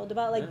the world,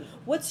 about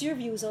what's your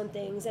views on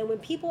things. And when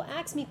people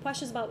ask me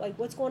questions about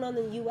what's going on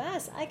in the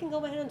U.S., I can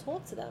go ahead and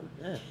talk to them.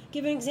 Yeah.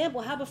 Give an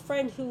example. I have a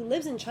friend who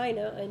lives in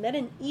China. I met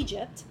in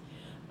Egypt.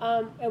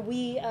 And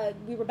we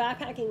were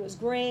backpacking. It was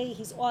great.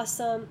 He's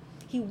awesome.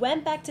 He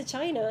went back to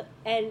China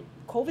and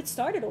COVID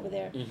started over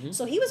there. Mm-hmm.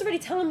 So he was already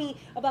telling me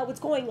about what's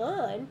going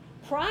on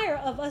prior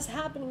of us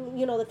happening,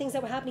 the things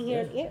that were happening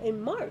here in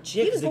March.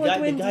 Yeah, he was going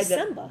through in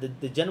December.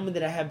 The gentleman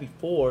that I had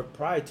before,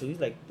 prior to, he's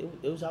like,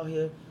 it was out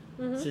here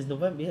since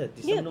November,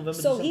 December, November,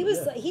 so December. He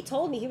was, he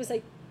told me, he was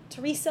like,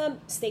 Teresa,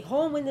 stay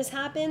home when this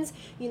happens.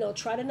 You know,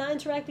 try to not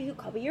interact with you.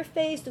 Cover your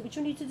face. Do what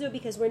you need to do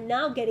because we're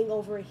now getting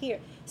over it here.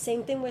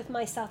 Same thing with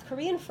my South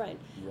Korean friend.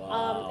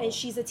 Wow. And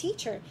she's a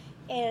teacher.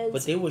 And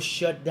but they were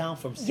shut down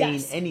from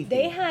saying anything.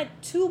 They had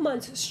 2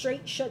 months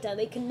straight shut down.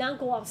 They could not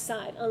go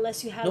outside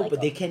unless you had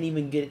but they can't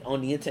even get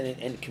on the internet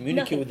and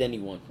communicate with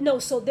anyone. No,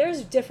 so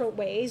there's different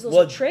ways. Those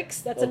are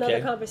tricks. That's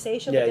another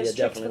conversation. Yeah, but there's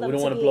tricks definitely. for them We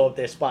don't want to be, blow up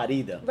their spot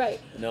either. Right.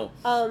 No.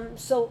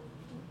 So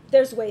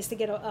there's ways to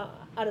get out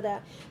of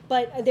that.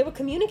 But they would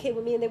communicate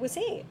with me and they would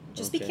say,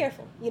 just be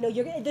careful. You know,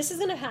 this is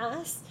going to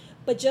pass,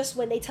 but just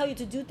when they tell you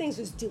to do things,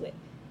 just do it.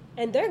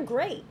 And they're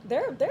great.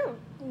 They're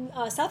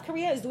South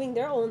Korea is doing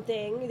their own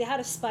thing. They had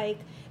a spike,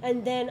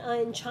 and then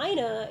in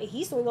China,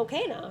 he's doing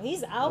okay now.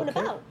 He's out and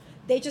about.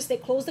 They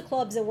closed the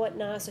clubs and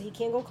whatnot, so he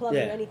can't go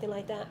clubbing or anything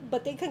like that.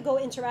 But they could go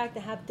interact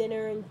and have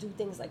dinner and do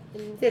things like.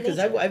 Because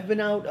I've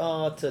been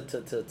out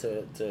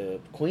to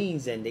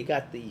Queens, and they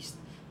got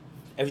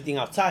everything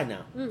outside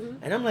now.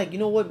 Mm-hmm. And I'm like, you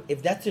know what?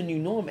 If that's a new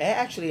norm,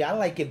 actually, I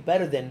like it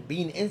better than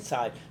being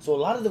inside. So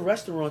a lot of the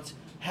restaurants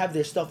have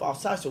their stuff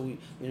outside, so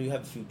you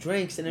have a few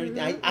drinks and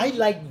everything. Mm-hmm. I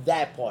like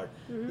that part.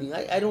 Mm-hmm.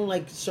 I don't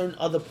like certain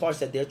other parts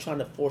that they're trying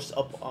to force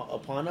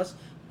upon us.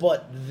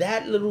 But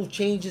that little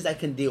changes I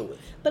can deal with.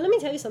 But let me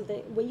tell you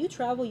something. When you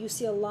travel, you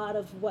see a lot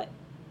of what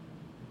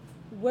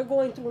we're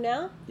going through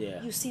now.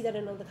 Yeah. You see that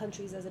in other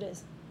countries as it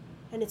is,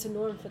 and it's a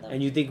norm for them.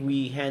 And you think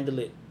we handle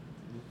it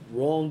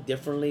wrong,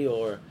 differently,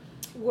 or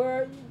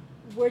we're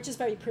just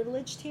very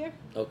privileged here.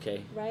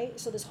 Okay. Right.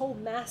 So this whole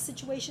mask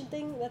situation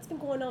thing that's been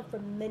going on for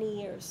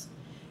many years.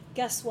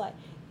 Guess what?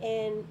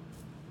 And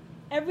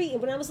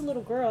when I was a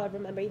little girl, I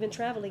remember even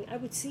traveling, I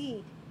would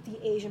see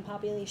the Asian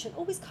population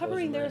always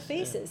covering their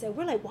faces. Yeah. And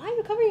we're like, why are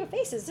you covering your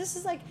faces? This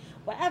is like,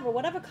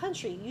 whatever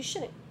country. You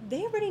shouldn't.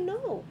 They already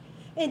know.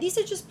 And these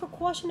are just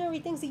precautionary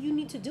things that you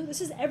need to do.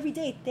 This is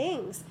everyday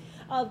things.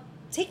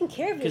 Taking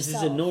care of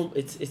yourself. Because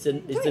it's a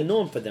norm. It's a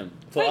norm for them.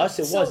 For us,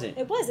 it wasn't.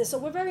 It wasn't. So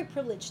we're very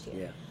privileged here.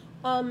 Yeah.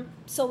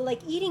 So like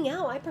eating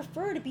out, I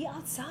prefer to be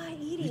outside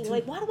eating.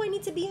 Like, why do I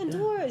need to be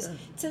indoors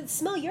to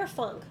smell your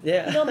funk?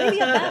 Yeah. You know, maybe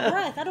a bad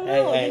breath. I don't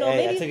know.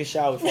 Maybe I took a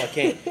shower before I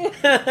came.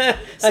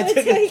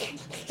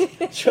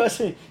 Trust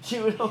me, she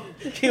wouldn't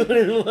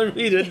want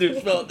me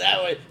to smell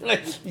that way.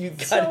 Like, you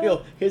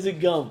got here's a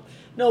gum.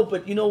 No,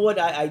 but you know what?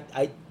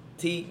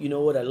 T, you know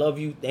what? I love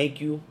you.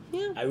 Thank you.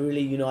 Yeah. I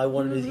really, I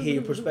wanted to hear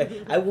your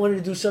perspective. I wanted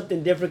to do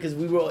something different because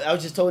I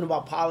was just talking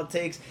about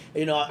politics.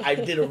 I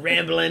did a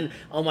rambling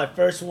on my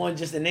first one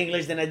just in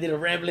English. Then I did a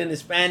rambling in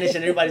Spanish, and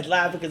everybody's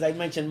laughing because I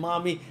mentioned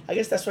mommy. I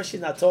guess that's why she's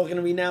not talking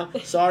to me now.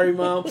 Sorry,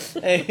 mom.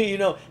 And,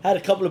 had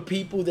a couple of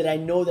people that I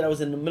know that I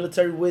was in the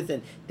military with,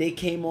 and they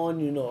came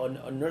on,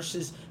 a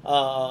nurses,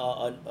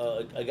 a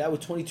guy with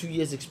 22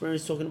 years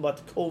experience talking about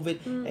the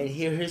COVID and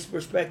hear his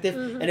perspective.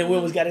 And then we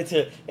almost got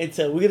into we're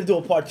going to do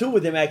a part 2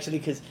 with him, actually,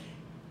 because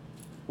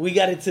we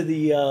got into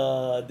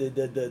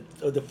the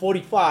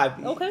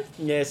 45. Okay.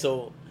 Yeah,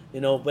 so,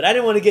 but I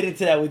didn't want to get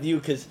into that with you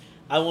because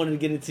I wanted to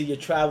get into your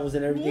travels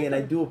and everything, and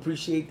I do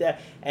appreciate that.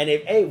 And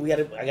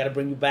I gotta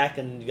bring you back,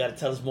 and you gotta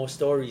tell us more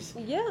stories.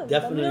 Yeah,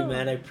 definitely,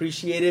 man. I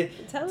appreciate it.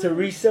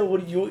 Teresa,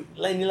 what do you?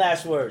 Any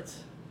last words?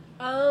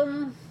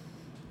 Last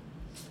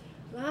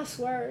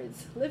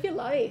words. Live your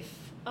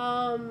life.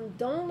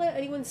 Don't let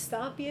anyone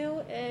stop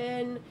you,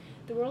 and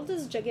the world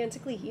is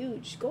gigantically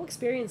huge. Go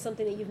experience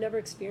something that you've never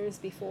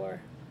experienced before.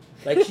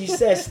 Like she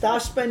says,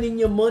 stop spending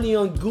your money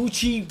on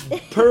Gucci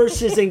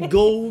purses and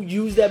go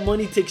use that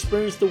money to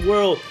experience the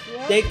world.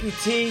 Yep. Thank you,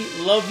 T.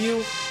 Love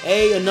you.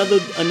 Hey, another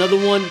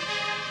one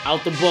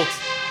out the books.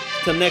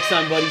 Till next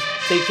time, buddy.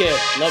 Take care.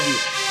 Love you.